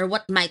have been or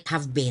what might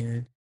have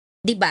been.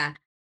 'Di ba?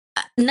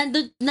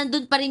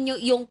 Nandun pa rin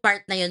yung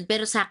part na yun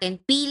pero sa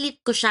akin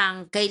pilit ko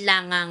siyang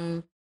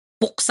kailangang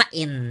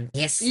puksain.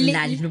 Yes, ang Li li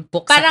lalim ng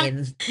parang puksain.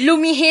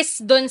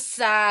 lumihis dun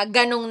sa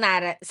ganong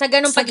Sa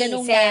ganong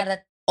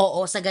pag-iisip. oo,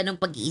 sa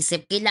ganong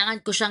pag-iisip kailangan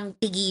ko siyang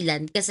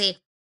tigilan kasi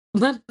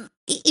ma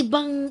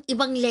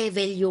ibang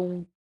level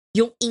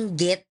yung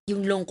inggit,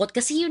 yung lungkot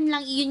kasi yun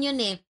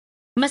eh.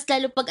 Mas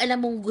lalo 'pag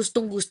alam mong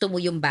gustong-gusto mo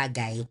yung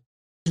bagay,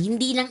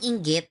 hindi lang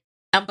inggit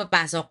ang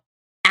papasok,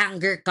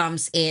 anger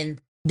comes in,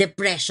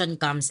 depression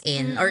comes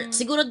in, or Mm,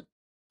 siguro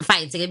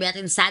fine, sige sabihin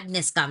natin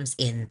sadness comes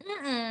in.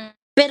 mm.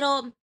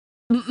 Pero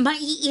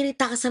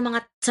maiirita ka sa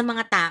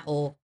mga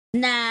tao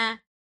na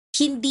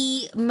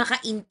hindi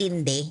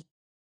makaintindi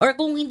or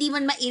kung hindi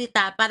man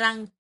mairita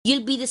parang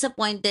you'll be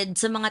disappointed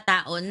sa mga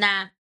tao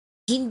na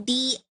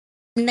hindi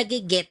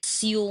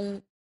nage-gets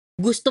yung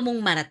gusto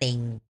mong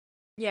marating.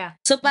 Yeah.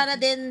 So para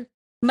Mm. din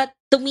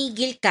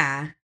tumigil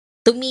ka,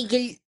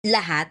 tumigil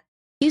lahat,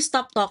 you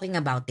stop talking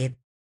about it.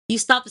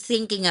 You stop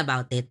thinking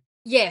about it.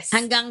 Yes.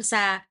 Hanggang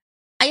sa,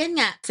 ayan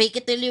nga,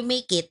 fake it till you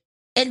make it.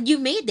 And you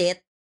made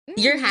it.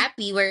 You're Mm.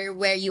 happy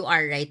where you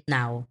are right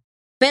now.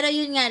 Pero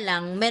yun nga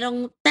lang,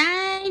 merong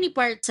tiny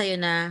part sa'yo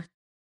na,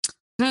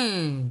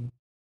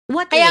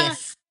 what Kaya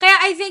if? kaya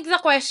I think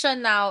the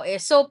question now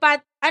is, so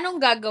Pat,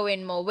 anong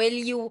gagawin mo? Will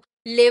you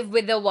live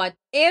with the what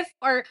if,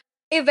 or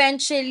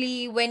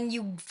eventually when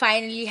you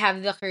finally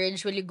have the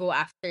courage, will you go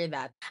after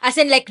that? As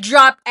in like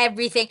drop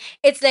everything.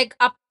 It's like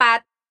a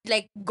path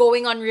like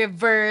going on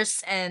reverse,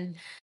 and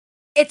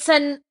it's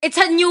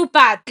a new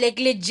path, like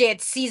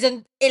legit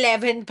season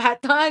 11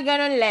 path, mga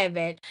ganon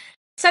level.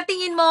 Sa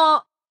tingin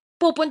mo,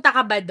 pupunta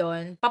ka ba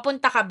dun?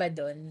 Papunta ka ba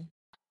dun?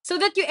 So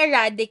that you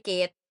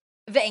eradicate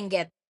the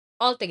inggit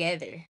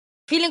altogether.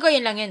 Feeling ko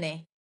yun lang yun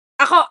eh.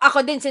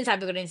 Ako din,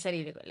 sinasabi ko rin sa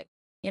sarili ko, like,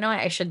 you know what,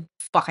 I should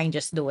fucking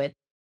just do it.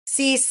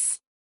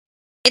 Sis,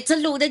 It's a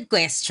loaded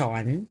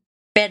question,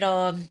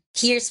 pero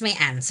here's my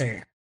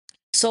answer.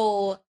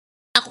 So,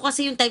 ako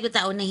kasi yung type ng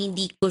tao na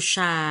hindi ko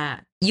siya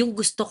yung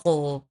gusto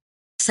ko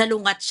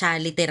salungat siya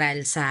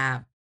literal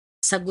sa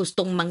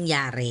gustong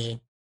mangyari,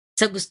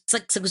 sa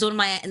gustong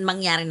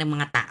mangyari ng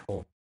mga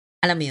tao.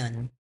 Alam mo 'yun?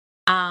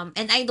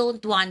 And I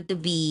don't want to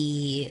be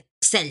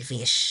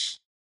selfish.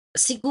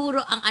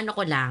 Siguro ang ano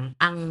ko lang,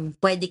 ang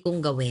pwede kong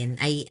gawin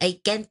ay I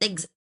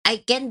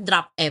can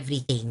drop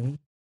everything,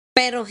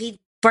 pero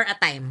for a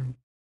time,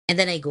 and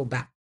then I go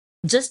back.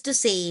 Just to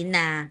say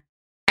na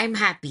I'm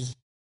happy,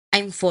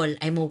 I'm full,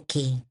 I'm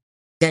okay,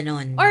 or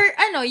gano'n.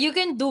 ano, you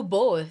can do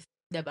both,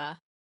 'di ba?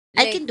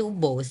 I Like, can do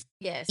both.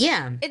 yes.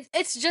 Yeah,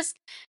 It's just,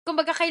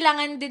 kumbaga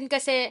kailangan din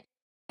kasi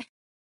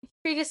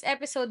previous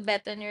episode,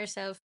 bet on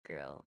yourself,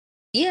 girl.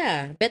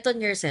 yeah, bet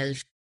on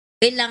yourself.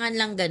 Kailangan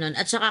lang gano'n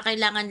at saka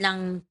kailangan lang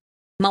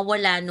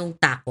mawala nung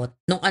takot,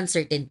 nung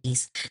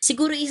uncertainties.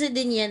 Siguro isa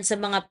din 'yan sa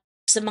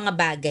mga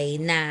bagay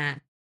na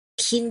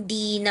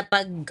hindi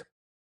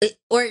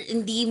or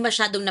hindi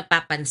masyadong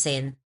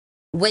napapansin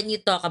when you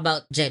talk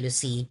about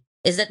jealousy,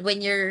 is that when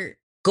you're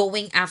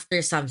going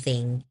after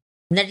something,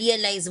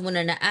 na-realize mo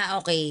na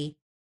okay,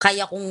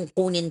 kaya kong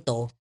kunin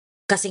 'to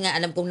kasi nga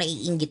alam kong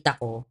naiinggit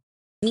ako.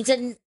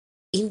 Minsan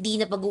hindi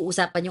na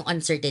pag-uusapan yung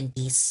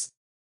uncertainties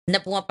na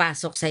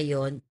pumapasok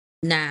sa'yo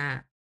na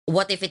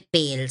what if it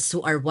fails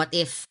or what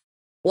if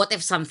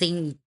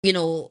something,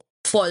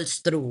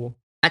 falls through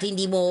at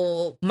hindi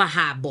mo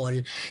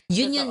mahabol.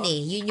 Yun Totoo. eh,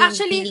 yun yung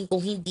Actually, feeling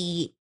kong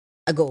hindi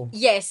go.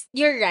 yes,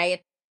 you're right.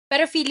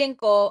 Pero feeling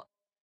ko,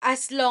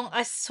 as long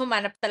as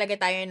humanap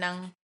talaga tayo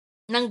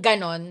ng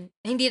gano'n,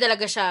 hindi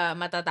talaga siya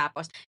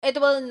matatapos. It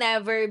will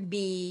never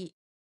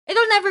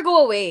go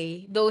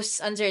away.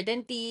 Those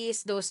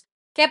uncertainties,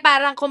 kaya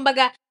parang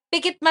kumbaga,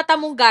 pikit mata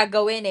mong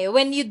gagawin eh,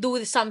 when you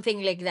do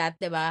something like that,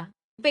 'di ba?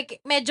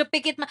 Medyo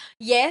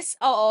yes,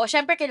 oo,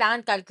 siyempre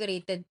kailangan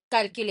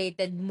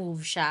calculated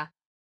move siya.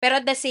 Pero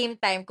at the same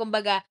time,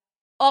 kumbaga,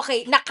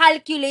 okay,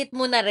 na-calculate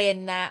mo na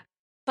rin na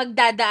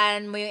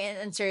pagdadaan mo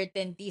yung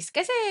uncertainties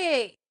kasi,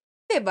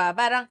 'di ba,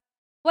 parang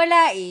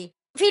wala, eh.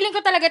 Feeling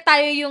ko talaga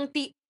tayo yung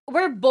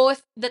we're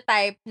both the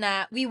type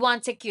na we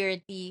want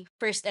security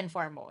first and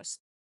foremost.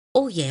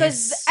 Oh,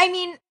 'Cause, yes. I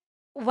mean,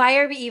 why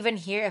are we even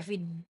here if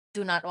we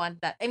do not want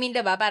that? I mean,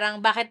 'di ba,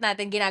 parang bakit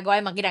natin ginagawa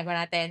yung mga ginagawa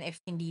natin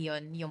if hindi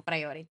yon yung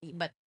priority?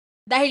 But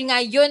dahil nga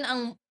yun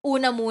ang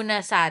una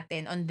muna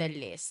sa'tin on the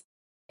list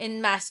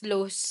in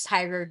Maslow's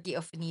hierarchy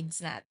of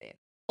needs natin,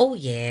 Oh,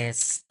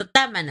 yes.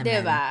 Tama 'di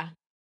naman. ba?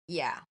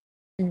 Yeah.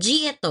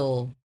 G,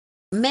 eto,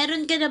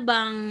 meron ka na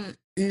bang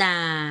na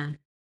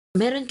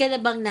meron ka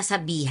na bang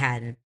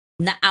nasabihan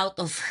na out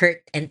of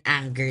hurt and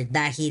anger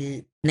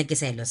dahil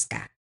nagseselos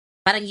ka?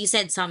 Parang you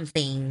said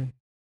something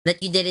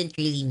that you didn't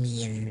really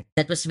mean,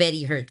 that was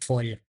very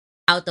hurtful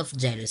out of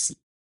jealousy.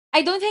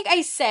 I don't think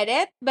I said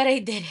it, but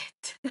I did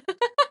it.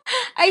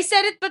 I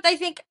said it, but I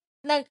think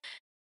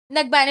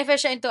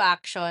nag-manifest siya into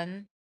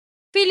action.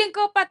 Feeling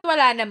ko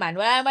wala naman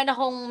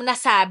akong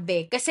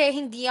nasabi kasi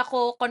hindi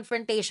ako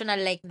confrontational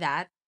like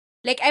that.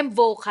 Like, I'm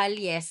vocal,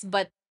 yes,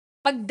 but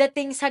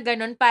pagdating sa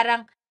gano'n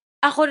parang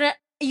ako na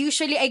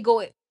usually I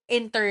go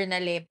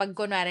internally 'pag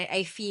kunwari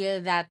I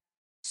feel that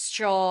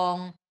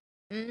strong,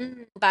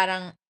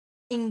 parang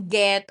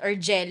inggit or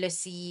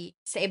jealousy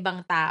sa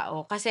ibang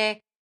tao. Kasi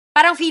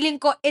parang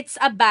feeling ko it's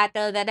a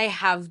battle that I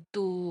have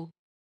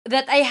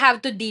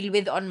to deal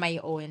with on my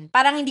own.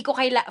 Parang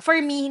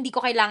for me, hindi ko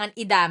kailangan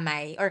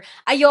idamay or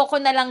ayoko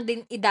na lang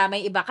din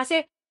idamay iba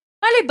kasi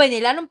malay ba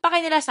nila, anong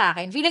pake nila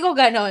sa'kin, feeling ko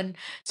gano'n.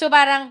 So,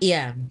 parang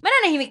Yeah.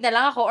 mananahimik na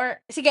lang ako or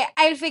sige,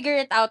 I'll figure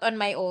it out on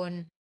my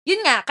own.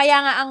 Yun nga,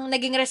 kaya nga ang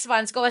naging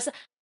response ko was,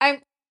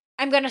 I'm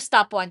I'm gonna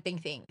stop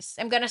wanting things.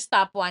 I'm gonna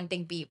stop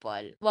wanting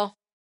people. Well,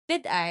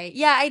 did I?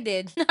 Yeah, I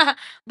did.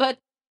 But,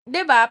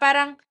 'di ba,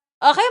 parang,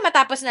 okey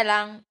matapos na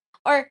lang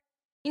or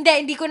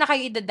hindi ko na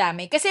kayo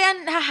idadamay kasi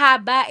ang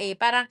hahaba, eh,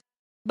 parang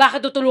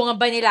bakit tutulungan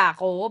ba nila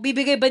ako?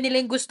 Bibigay ba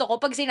nila yung gusto ko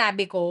 'pag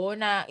sinabi ko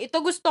na,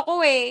 "Ito gusto ko,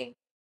 eh."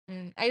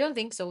 I don't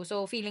think so.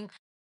 So, feeling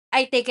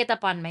I take it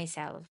upon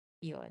myself,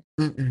 yun.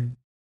 Mm.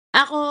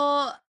 Ako,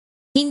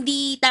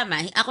 hindi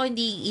tama, ako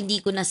hindi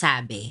ko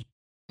nasabi,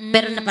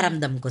 pero Hmm,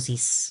 naparamdam ko,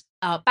 sis.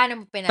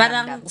 paano mo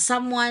Parang pinaramdam?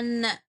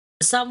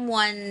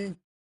 someone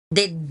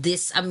did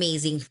this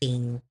amazing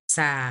thing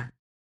sa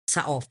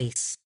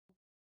office.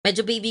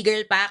 Medyo baby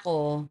girl pa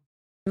ako,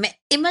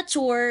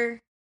 immature,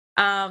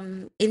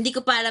 hindi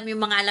ko pa alam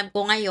yung mga alam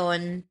ko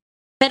ngayon,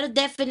 pero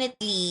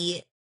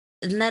definitely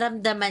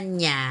naramdaman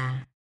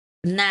niya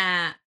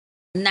na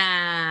na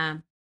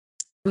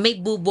may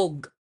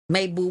bubog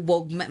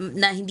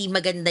na hindi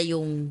maganda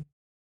yung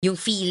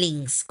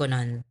feelings ko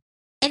nun.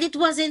 And it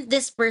wasn't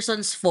this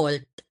person's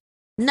fault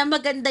na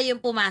maganda yung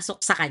pumasok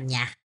sa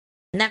kanya,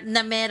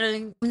 na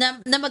meron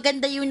na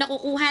maganda yung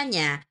nakukuha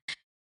niya.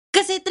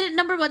 Kasi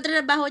number one,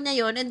 trabaho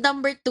niya yon, and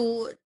number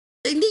two,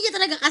 hindi niya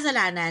talaga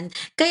kasalanan.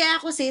 Kaya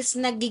ako, sis,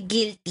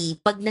 nagi-guilty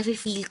 'pag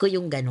nafi-feel ko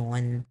yung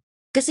gano'n.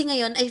 Kasi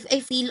ngayon I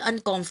feel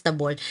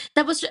uncomfortable.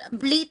 Tapos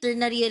later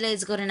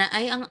na-realize ko rin na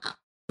ay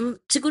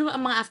siguro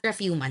ang mga after a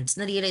few months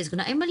na-realize ko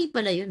na, ay mali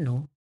pala yun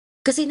 'no.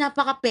 Kasi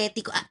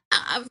napaka-petty ko,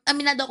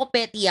 aminado ako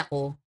petty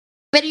ako.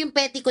 Pero yung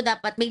petty ko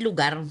dapat may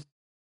lugar.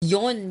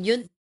 Yun.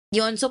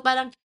 So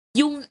parang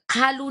yung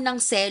halo ng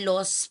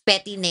selos,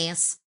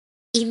 pettiness,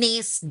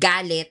 inis,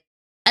 galit,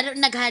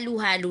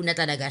 naghalo-halo na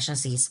talaga siya,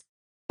 sis.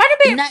 Paano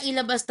ba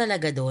Nailabas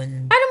talaga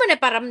dun. paano mo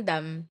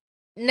naparamdam?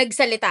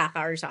 Nagsalita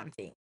ka or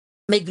something?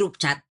 May group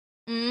chat.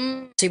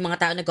 Hmm, So yung mga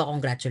tao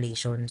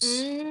nagko-congratulations.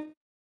 hmm,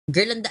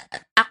 Girl,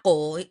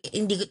 ako,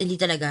 hindi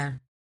talaga,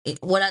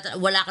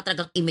 wala ka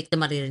talagang imik na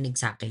maririnig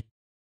sa'kin.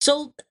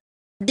 So,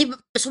 'di ba,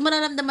 so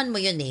mararamdaman mo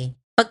yun, eh.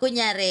 'Pag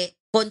kunyari,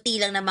 konti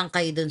lang naman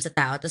kayo dun sa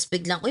tao tapos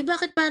biglang, "Uy,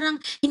 bakit parang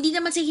hindi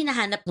naman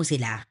hinahanap mo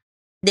sila."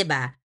 'Di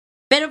ba?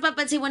 Pero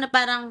papansin mo na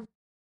parang,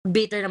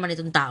 bitter naman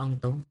itong taong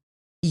 'to,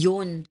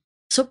 yun.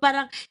 So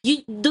parang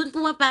dun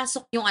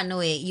pumapasok yung ano,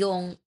 eh,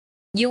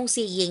 yung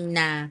saying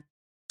na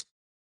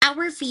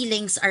our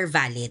feelings are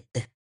valid.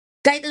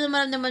 Kahit ano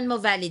maramdaman mo,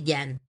 valid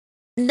yan.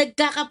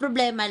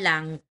 Nagkakaproblema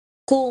lang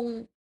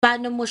kung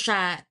paano mo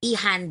siya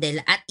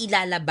i-handle at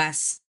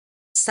ilalabas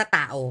sa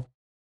tao,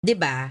 'di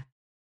ba?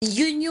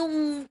 Yun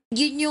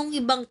yung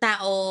ibang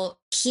tao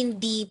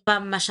hindi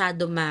pa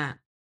masyado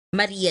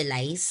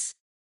ma-realize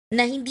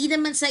na hindi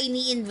naman sa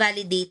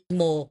ini-invalidate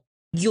mo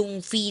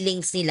yung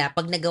feelings nila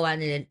 'pag nagawa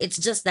nila. It's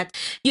just that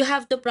you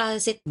have to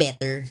process it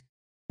better.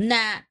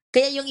 Na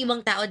kaya yung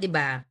ibang tao, 'di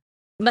ba,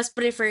 mas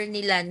prefer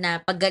nila na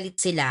 'pag galit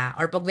sila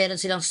or 'pag meron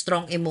silang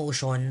strong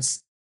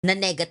emotions na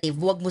negative,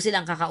 huwag mo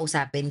silang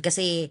kakausapin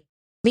kasi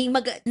may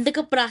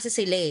nagka-process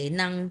sila, eh,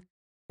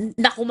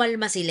 na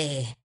kumalma sila,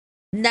 eh,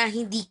 na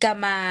hindi ka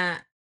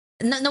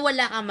na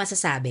wala kang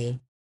masasabi.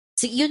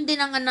 Yun din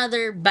ang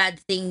another bad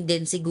thing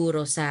din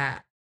siguro sa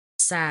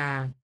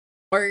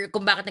or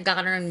kung bakit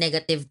nagkakaroon ng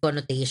negative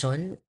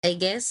connotation, I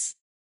guess.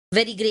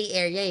 Very gray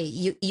area,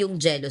 eh,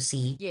 yung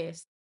jealousy.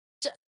 yes.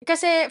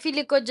 Kasi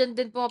feeling ko diyan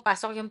din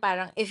pumapasok yung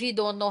parang if you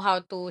don't know how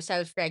to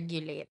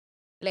self-regulate,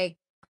 like,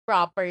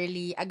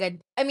 properly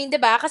agad I mean, 'di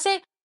ba? Kasi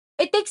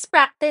it takes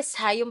practice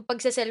yung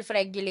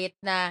pagse-self-regulate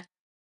na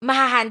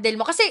maha-handle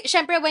mo. Kasi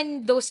siyempre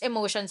when those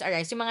emotions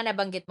arise, yung mga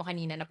nabanggit mo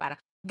kanina na parang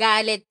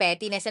galit,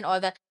 pettiness, and all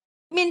that,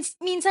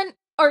 minsan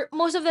or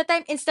most of the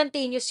time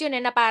instantaneous yun,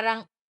 eh, na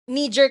parang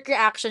knee-jerk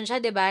reaction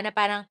siya, 'di ba? Na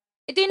parang,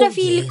 "Ito yung Oh,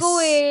 na-feel ko,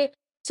 yes. eh."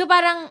 So,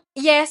 parang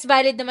yes,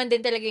 valid naman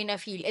din talaga yung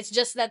na-feel. It's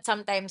just that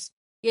sometimes,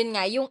 yun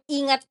nga, yung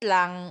ingat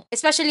lang,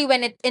 especially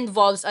when it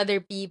involves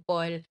other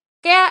people.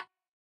 Kaya,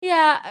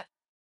 yeah,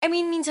 I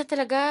mean, minsan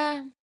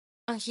talaga,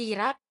 ang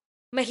hirap.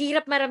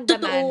 Mahirap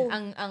maramdaman Totoo.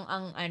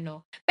 ang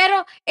ano.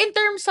 Pero, in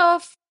terms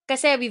of,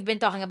 kasi we've been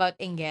talking about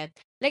inggit,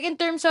 like in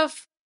terms of,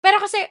 pero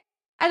kasi,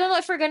 I don't know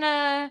if we're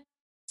gonna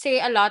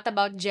say a lot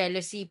about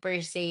jealousy per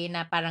se,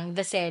 na parang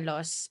the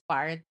selos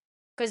part.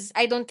 Because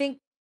I don't think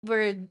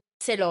we're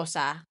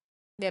selosa,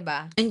 'di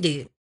ba?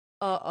 Hindi.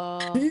 Oo.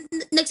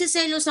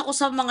 Nagseselos ako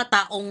sa mga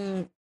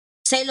taong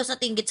selos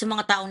at inggit sa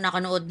mga taong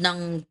nakanood ng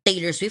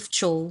Taylor Swift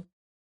show.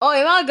 Oo,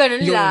 yung mga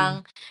gano'n lang.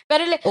 Yun,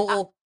 Pero oo.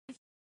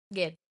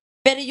 get.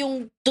 Pero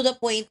yung to the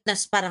point na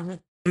parang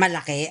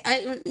malaki,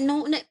 ay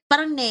no,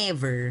 parang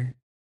never.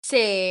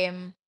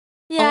 Same.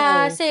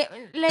 Yeah, Oo.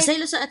 like,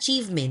 Selos sa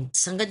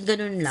achievements, hangga't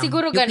ganun lang,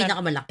 siguro yung gano'n.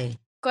 pinakamalaki.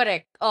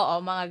 Correct. Oo,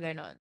 mga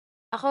gano'n.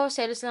 Ako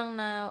selos lang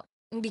na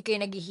hindi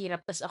kayo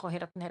naghihirap ta's ako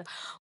hirap na hirap.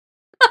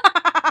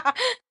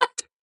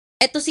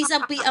 Eto sis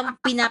ang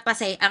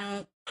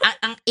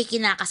ang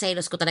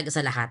ikinakaselos ko talaga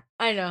sa lahat,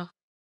 Ano?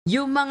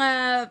 yung mga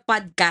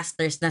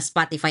podcasters na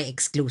Spotify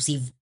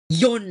exclusive,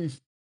 yun.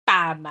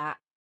 Tama.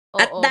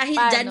 At Oo, dahil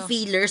diyan paano?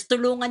 feelers,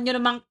 tulungan niyo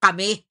naman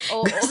kami.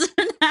 Oo.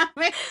 Gusto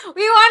namin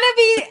We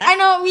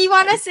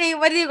wanna say,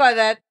 what do you call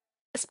that?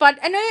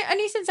 Ano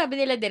yung sinasabi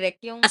nila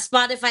direct? a Yung,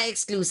 Spotify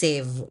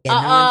exclusive, oo,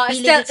 gano'n.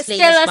 Feeling it's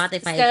playing a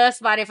Spotify. still a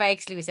Spotify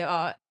exclusive.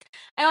 Oo.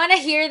 I wanna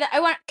hear that.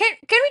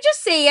 Can we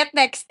just say it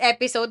next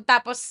episode?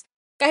 Tapos,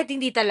 kahit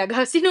hindi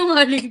talaga,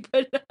 sinungaling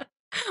pala.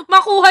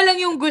 Makuha lang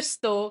yung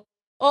gusto.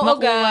 Oo,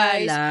 Makuha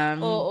guys. lang.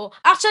 Oo.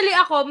 Actually,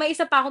 ako, may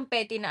isa pa akong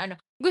petty na ano.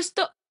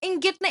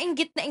 Inggit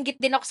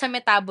din ako sa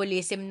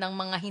metabolism ng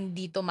mga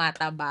hindi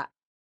tumataba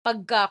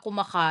pagka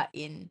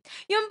kumakain.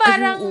 Yung Ay,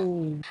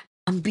 oo.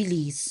 Ang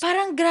bilis.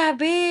 parang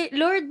grabe,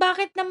 Lord,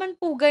 bakit naman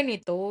po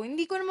ganito?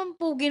 Hindi ko naman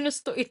po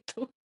ginusto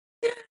ito.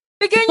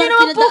 Bigyan niyo Parang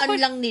naman po ako.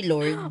 pinadaan lang ni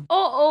Lord.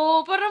 Oo,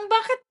 parang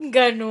bakit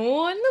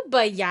gano'n? Ano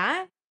ba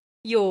yan?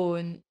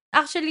 Yun.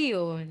 Actually,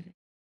 yun.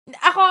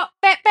 Ako,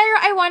 pero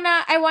I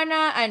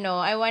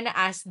wanna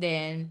ask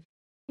din,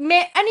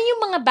 ano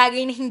yung mga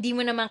bagay na hindi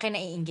mo naman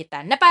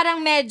kinaiinggitan? Na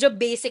parang medyo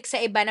basic sa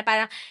iba na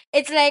parang,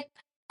 it's like,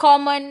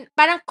 common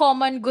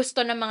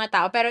gusto ng mga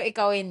tao, pero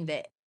ikaw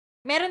hindi.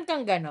 Meron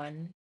kang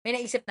gano'n? May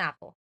naisip na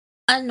ako.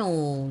 Ano,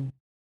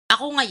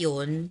 ako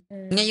ngayon,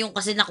 Hmm. ngayon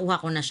kasi nakuha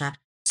ko na siya,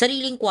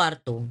 sariling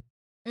kwarto,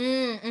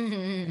 Mhm,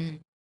 mm.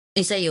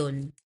 isa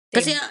yun.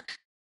 Kasi, Same.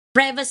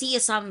 privacy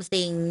is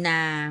something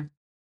na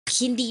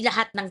hindi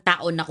lahat ng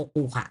tao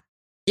nakukuha.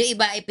 Yung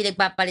iba ay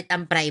pinagpapalit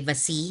ang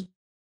privacy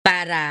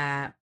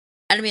para,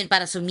 alam mo yun,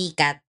 para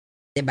sumikat,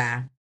 'di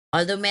ba?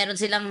 Although meron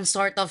silang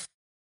sort of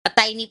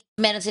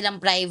meron silang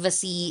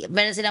privacy,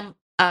 meron silang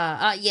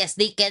yes,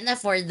 they can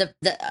afford the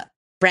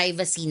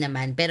privacy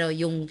naman, pero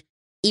yung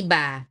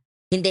iba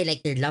hindi,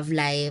 like their love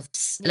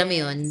lives, alam mo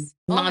yun, Yes.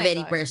 Oh mga my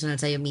very gosh. personal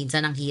sa'yo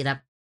minsan ang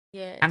Yes.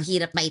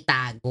 hirap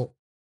maitago.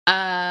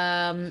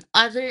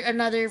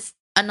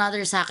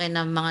 Another sa'kin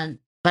na mga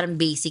parang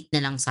basic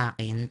na lang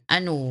sa'kin,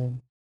 ano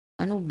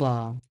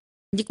ba?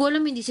 Hindi ko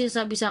alam, hindi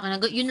sinasabi sa'kin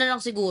yun na lang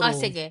Oh, siguro.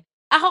 sige.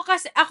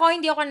 Ako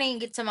hindi ako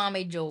naiinggit sa mga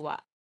may jowa.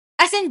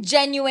 As in,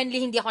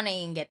 genuinely hindi ako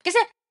naiinggit. Kasi,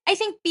 I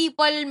think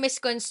people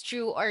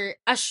misconstrue or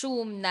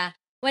assume na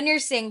when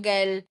you're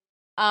single,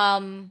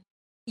 um,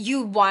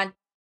 you want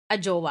a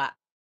jowa.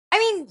 I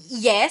mean,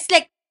 yes,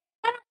 like,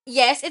 parang,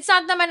 yes, it's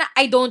not naman na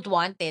I don't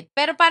want it.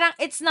 Pero parang,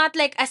 it's not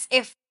like as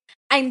if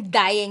I'm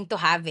dying to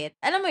have it.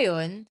 Alam mo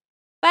yun?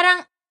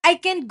 Parang, I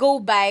can go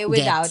by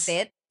without Gets.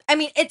 it. I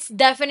mean, it's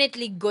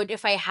definitely good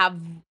if I have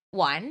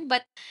one,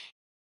 but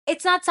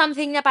it's not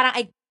something na parang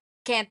I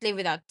can't live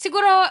without.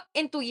 Siguro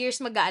in 2 years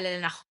mag-aalala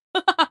na ako.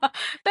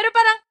 Pero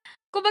parang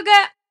kumbaga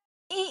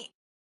i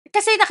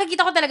kasi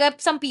nakikita ko talaga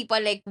some people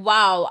like,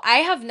 wow,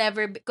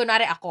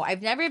 kunwari ako, I've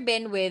never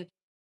been with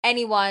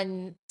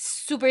anyone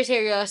super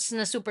serious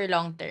na super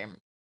long term.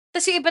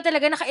 Tas yung iba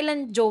talaga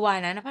nakailan jowa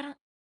na parang,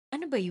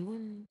 ano ba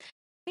yun?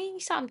 May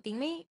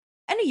something, may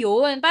ano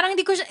yun? Parang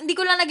hindi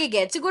ko lang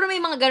nage-gets. Siguro may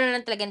mga gano'n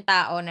lang talagang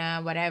tao na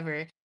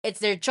whatever. It's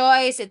their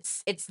choice,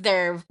 it's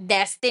their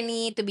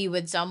destiny to be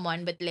with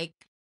someone, but like,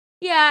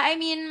 yeah, I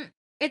mean,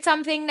 it's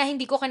something na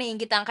hindi ko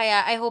kiniinggitan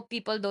kaya I hope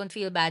people don't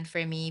feel bad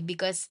for me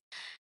because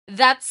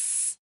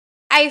that's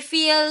I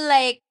feel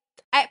like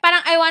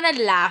I wanna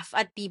laugh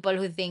at people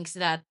who thinks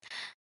that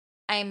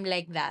I'm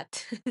like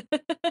that.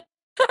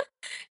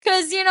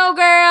 Cause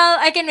girl,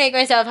 I can make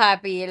myself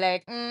happy.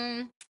 Like,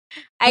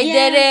 I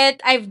did Yeah, it.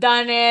 I've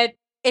done it.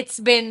 It's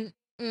been,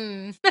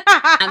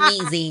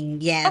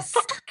 amazing, yes.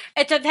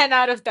 it's a 10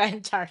 out of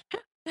 10, char.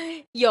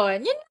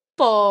 Yun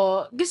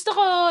po. Gusto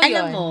ko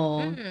Alam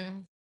mo yun. Mm.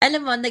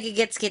 alam mo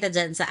nage-gets kita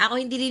diyan ako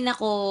hindi rin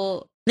ako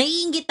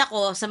naiinggit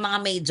ako sa mga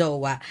may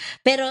jowa,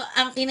 pero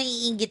ang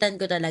kinaiinggitan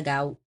ko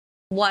talaga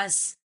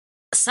was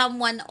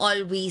someone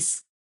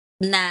always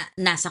na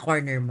nasa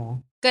corner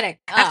mo.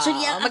 Correct.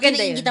 Actually, Oo, ang maganda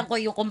kinaiinggitan yun. ko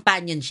yung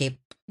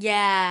companionship.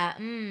 Yeah.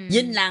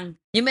 Yun lang.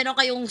 Yung meron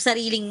kayong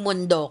sariling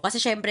mundo. Kasi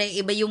syempre,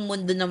 iba yung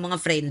mundo ng mga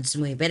friends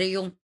mo eh. Pero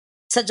yung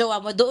sa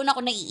jowa mo, doon ako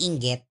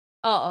naiinggit.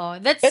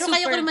 Oo. Pero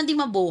kaya ko naman din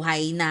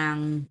mabuhay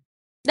ng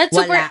That's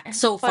super, wala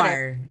so correct.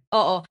 far.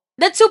 Oo.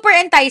 That's super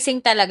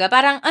enticing talaga.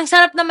 Parang, ang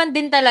sarap naman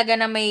din talaga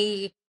na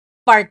may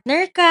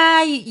partner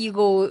ka, you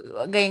go,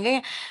 ganyan,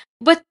 ganyan.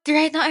 But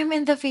right now, I'm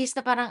in the phase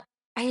na parang,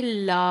 I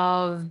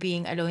love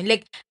being alone.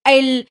 Like,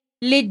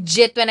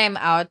 legit, when I'm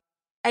out,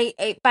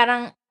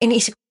 parang,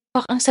 iniisip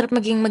ko, ang sarap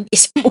maging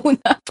mag-isa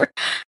muna.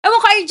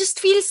 Ewan ko, I just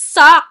feel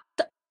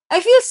sucked.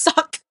 I feel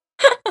sucked.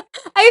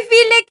 I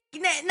feel like,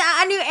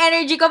 ano yung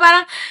energy ko,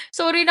 parang,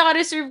 sorry,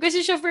 naka-reserve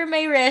kasi siya for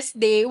my rest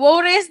day.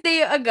 Wow, rest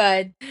day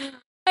agad.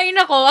 Ay,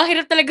 nako, ang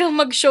hirap talagang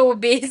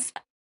mag-showbiz.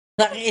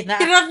 Tangina.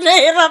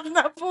 Hirap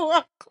na po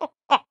ako.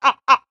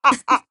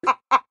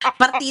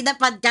 Partida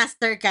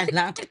podcaster ka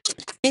lang.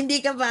 Hindi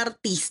ka ba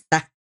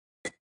artista?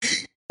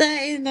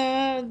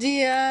 Tangina,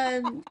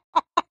 Gian.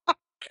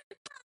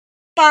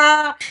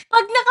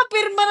 Pag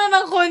nakapirma na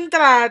ng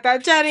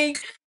kontrata, charing,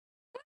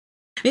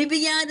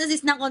 Bibigyan ka na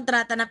sis ng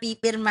kontrata na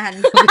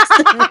pipirmahan mo.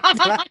 Gusto mo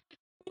ba?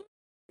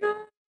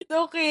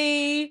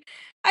 okay.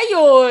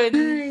 Ayun.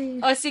 Ay.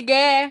 O,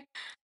 sige.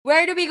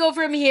 Where do we go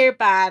from here,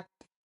 Pat?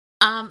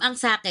 Ang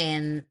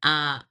sa'kin,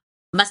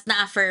 mas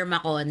na-affirm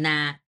ako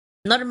na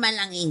normal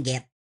ang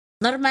inggit.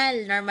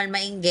 Normal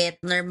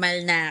mainggit,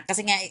 normal na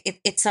kasi nga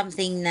it's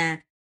something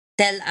na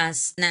tell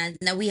us na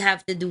we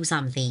have to do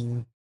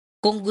something.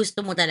 Kung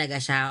gusto mo talaga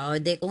siya o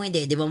kung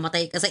hindi, 'di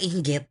mamatay ka sa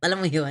inggit,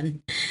 alam mo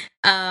 'yun?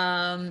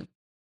 Um,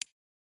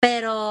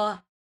 pero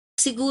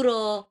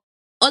siguro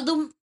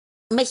although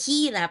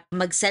mahirap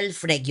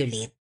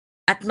mag-self-regulate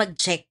at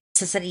mag-check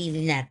sa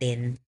sarili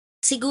natin,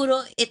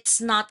 siguro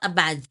it's not a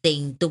bad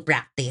thing to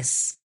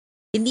practice.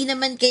 Hindi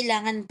naman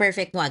kailangan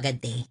perfect mo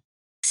agad eh.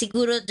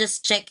 Siguro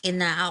just check in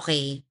na,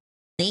 okay,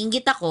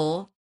 naiinggit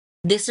ako,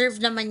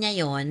 deserve naman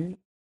niya yon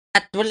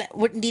at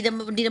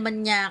hindi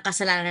naman niya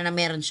kasalanan na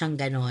meron siyang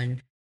ganon.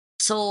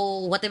 So,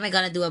 what am I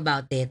gonna do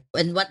about it?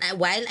 And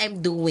while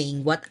I'm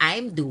doing what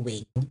I'm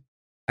doing,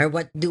 or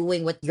what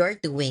you're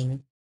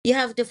doing, you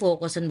have to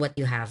focus on what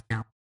you have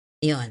now.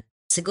 Yun.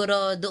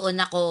 Siguro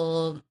doon ako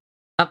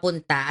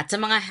papunta. At sa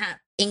mga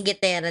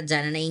inggitera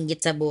dyan na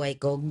nainggit sa buhay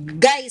ko,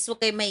 guys, huwag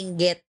kayong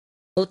mainggit.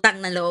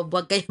 Utang na loob,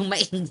 huwag kayong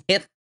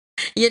mainggit.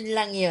 Yun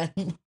lang yun.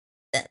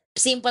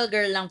 Simple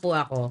girl lang po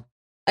ako.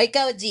 O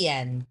ikaw,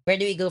 Gian, where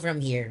do we go from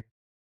here?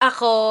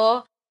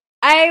 Ako,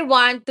 I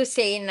want to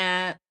say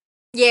na,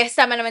 yes,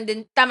 tama naman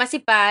din. Tama si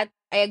Pat.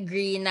 I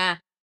agree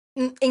na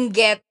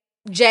inggit,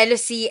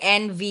 jealousy,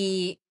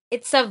 envy,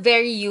 it's a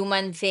very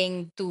human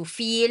thing to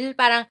feel.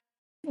 Parang,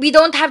 we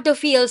don't have to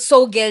feel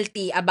so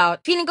guilty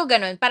about, feeling ko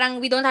ganun, parang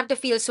we don't have to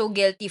feel so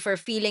guilty for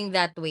feeling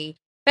that way.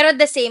 Pero at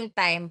the same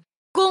time,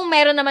 kung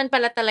meron naman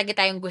pala talaga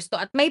tayong gusto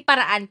at may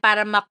paraan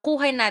para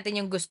makuha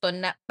natin yung gusto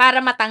na, para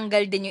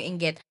matanggal din yung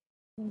inggit,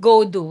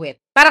 go do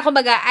it. Para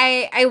kumbaga,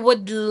 I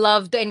would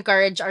love to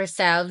encourage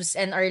ourselves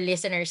and our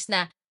listeners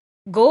na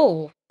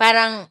go.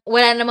 Parang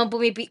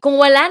kung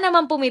wala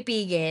namang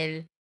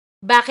pumipigil,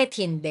 bakit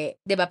hindi?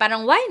 'Di ba?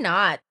 Parang why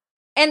not?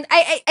 And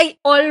I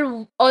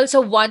also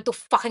want to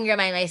fucking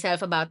remind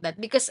myself about that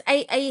because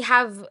I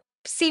have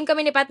same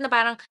kami ni Pat na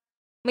parang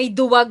may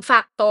duwag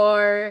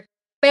factor,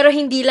 pero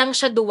hindi lang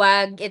siya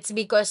duwag, it's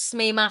because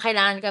may mga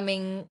kailangan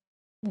kaming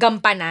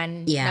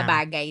gampanan na Yeah.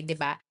 bagay, 'di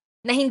ba?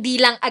 Na hindi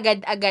lang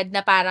agad-agad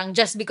na parang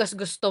just because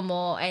gusto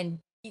mo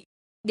and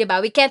 'di ba?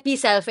 We can't be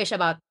selfish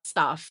about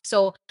stuff.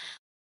 So,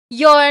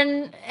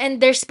 yon, and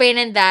there's pain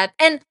in that.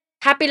 And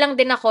happy lang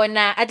din ako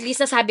na at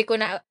least na-share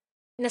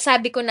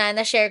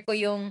ko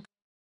yung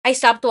I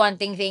stopped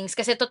wanting things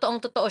kasi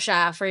totoong-totoo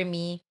siya for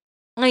me.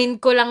 Ngayon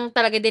ko lang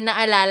talaga din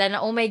naalala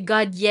na, oh my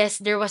God, yes,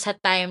 there was a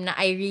time na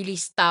I really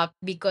stopped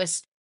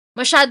because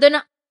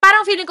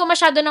parang feeling ko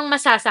masyado nang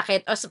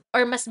masasakit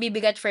or mas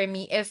bibigat for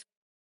me if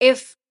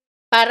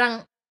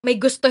parang may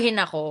gustuhin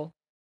ako.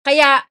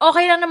 Kaya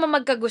okay lang naman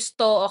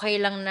magkagusto,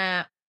 okay lang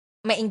na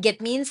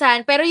mainggit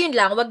minsan, pero yun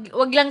lang,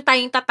 wag lang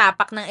tayong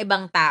tatapak ng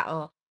ibang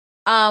tao.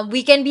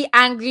 We can be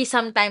angry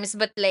sometimes,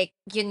 but like,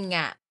 yun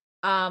nga,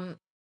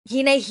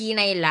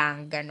 hinay-hinay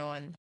lang,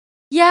 ganon.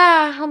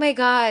 Yeah, oh my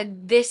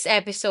God, this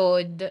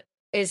episode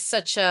is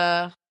such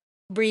a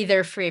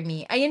breather for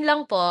me. Ayun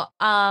lang po.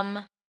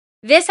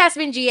 This has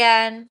been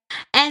Gian.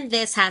 And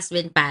this has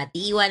been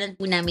Patty. Iwanan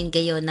po namin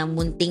kayo ng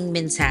munting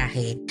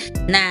mensahe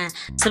na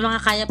sa mga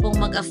kaya pong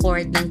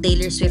mag-afford ng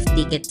Taylor Swift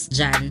tickets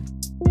dyan,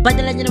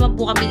 padala nyo naman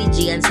po kami ni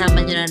Gian,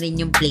 sama nyo na rin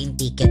yung plane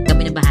ticket.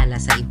 Kami na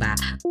bahala sa iba.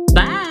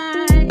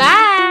 Bye!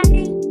 Bye!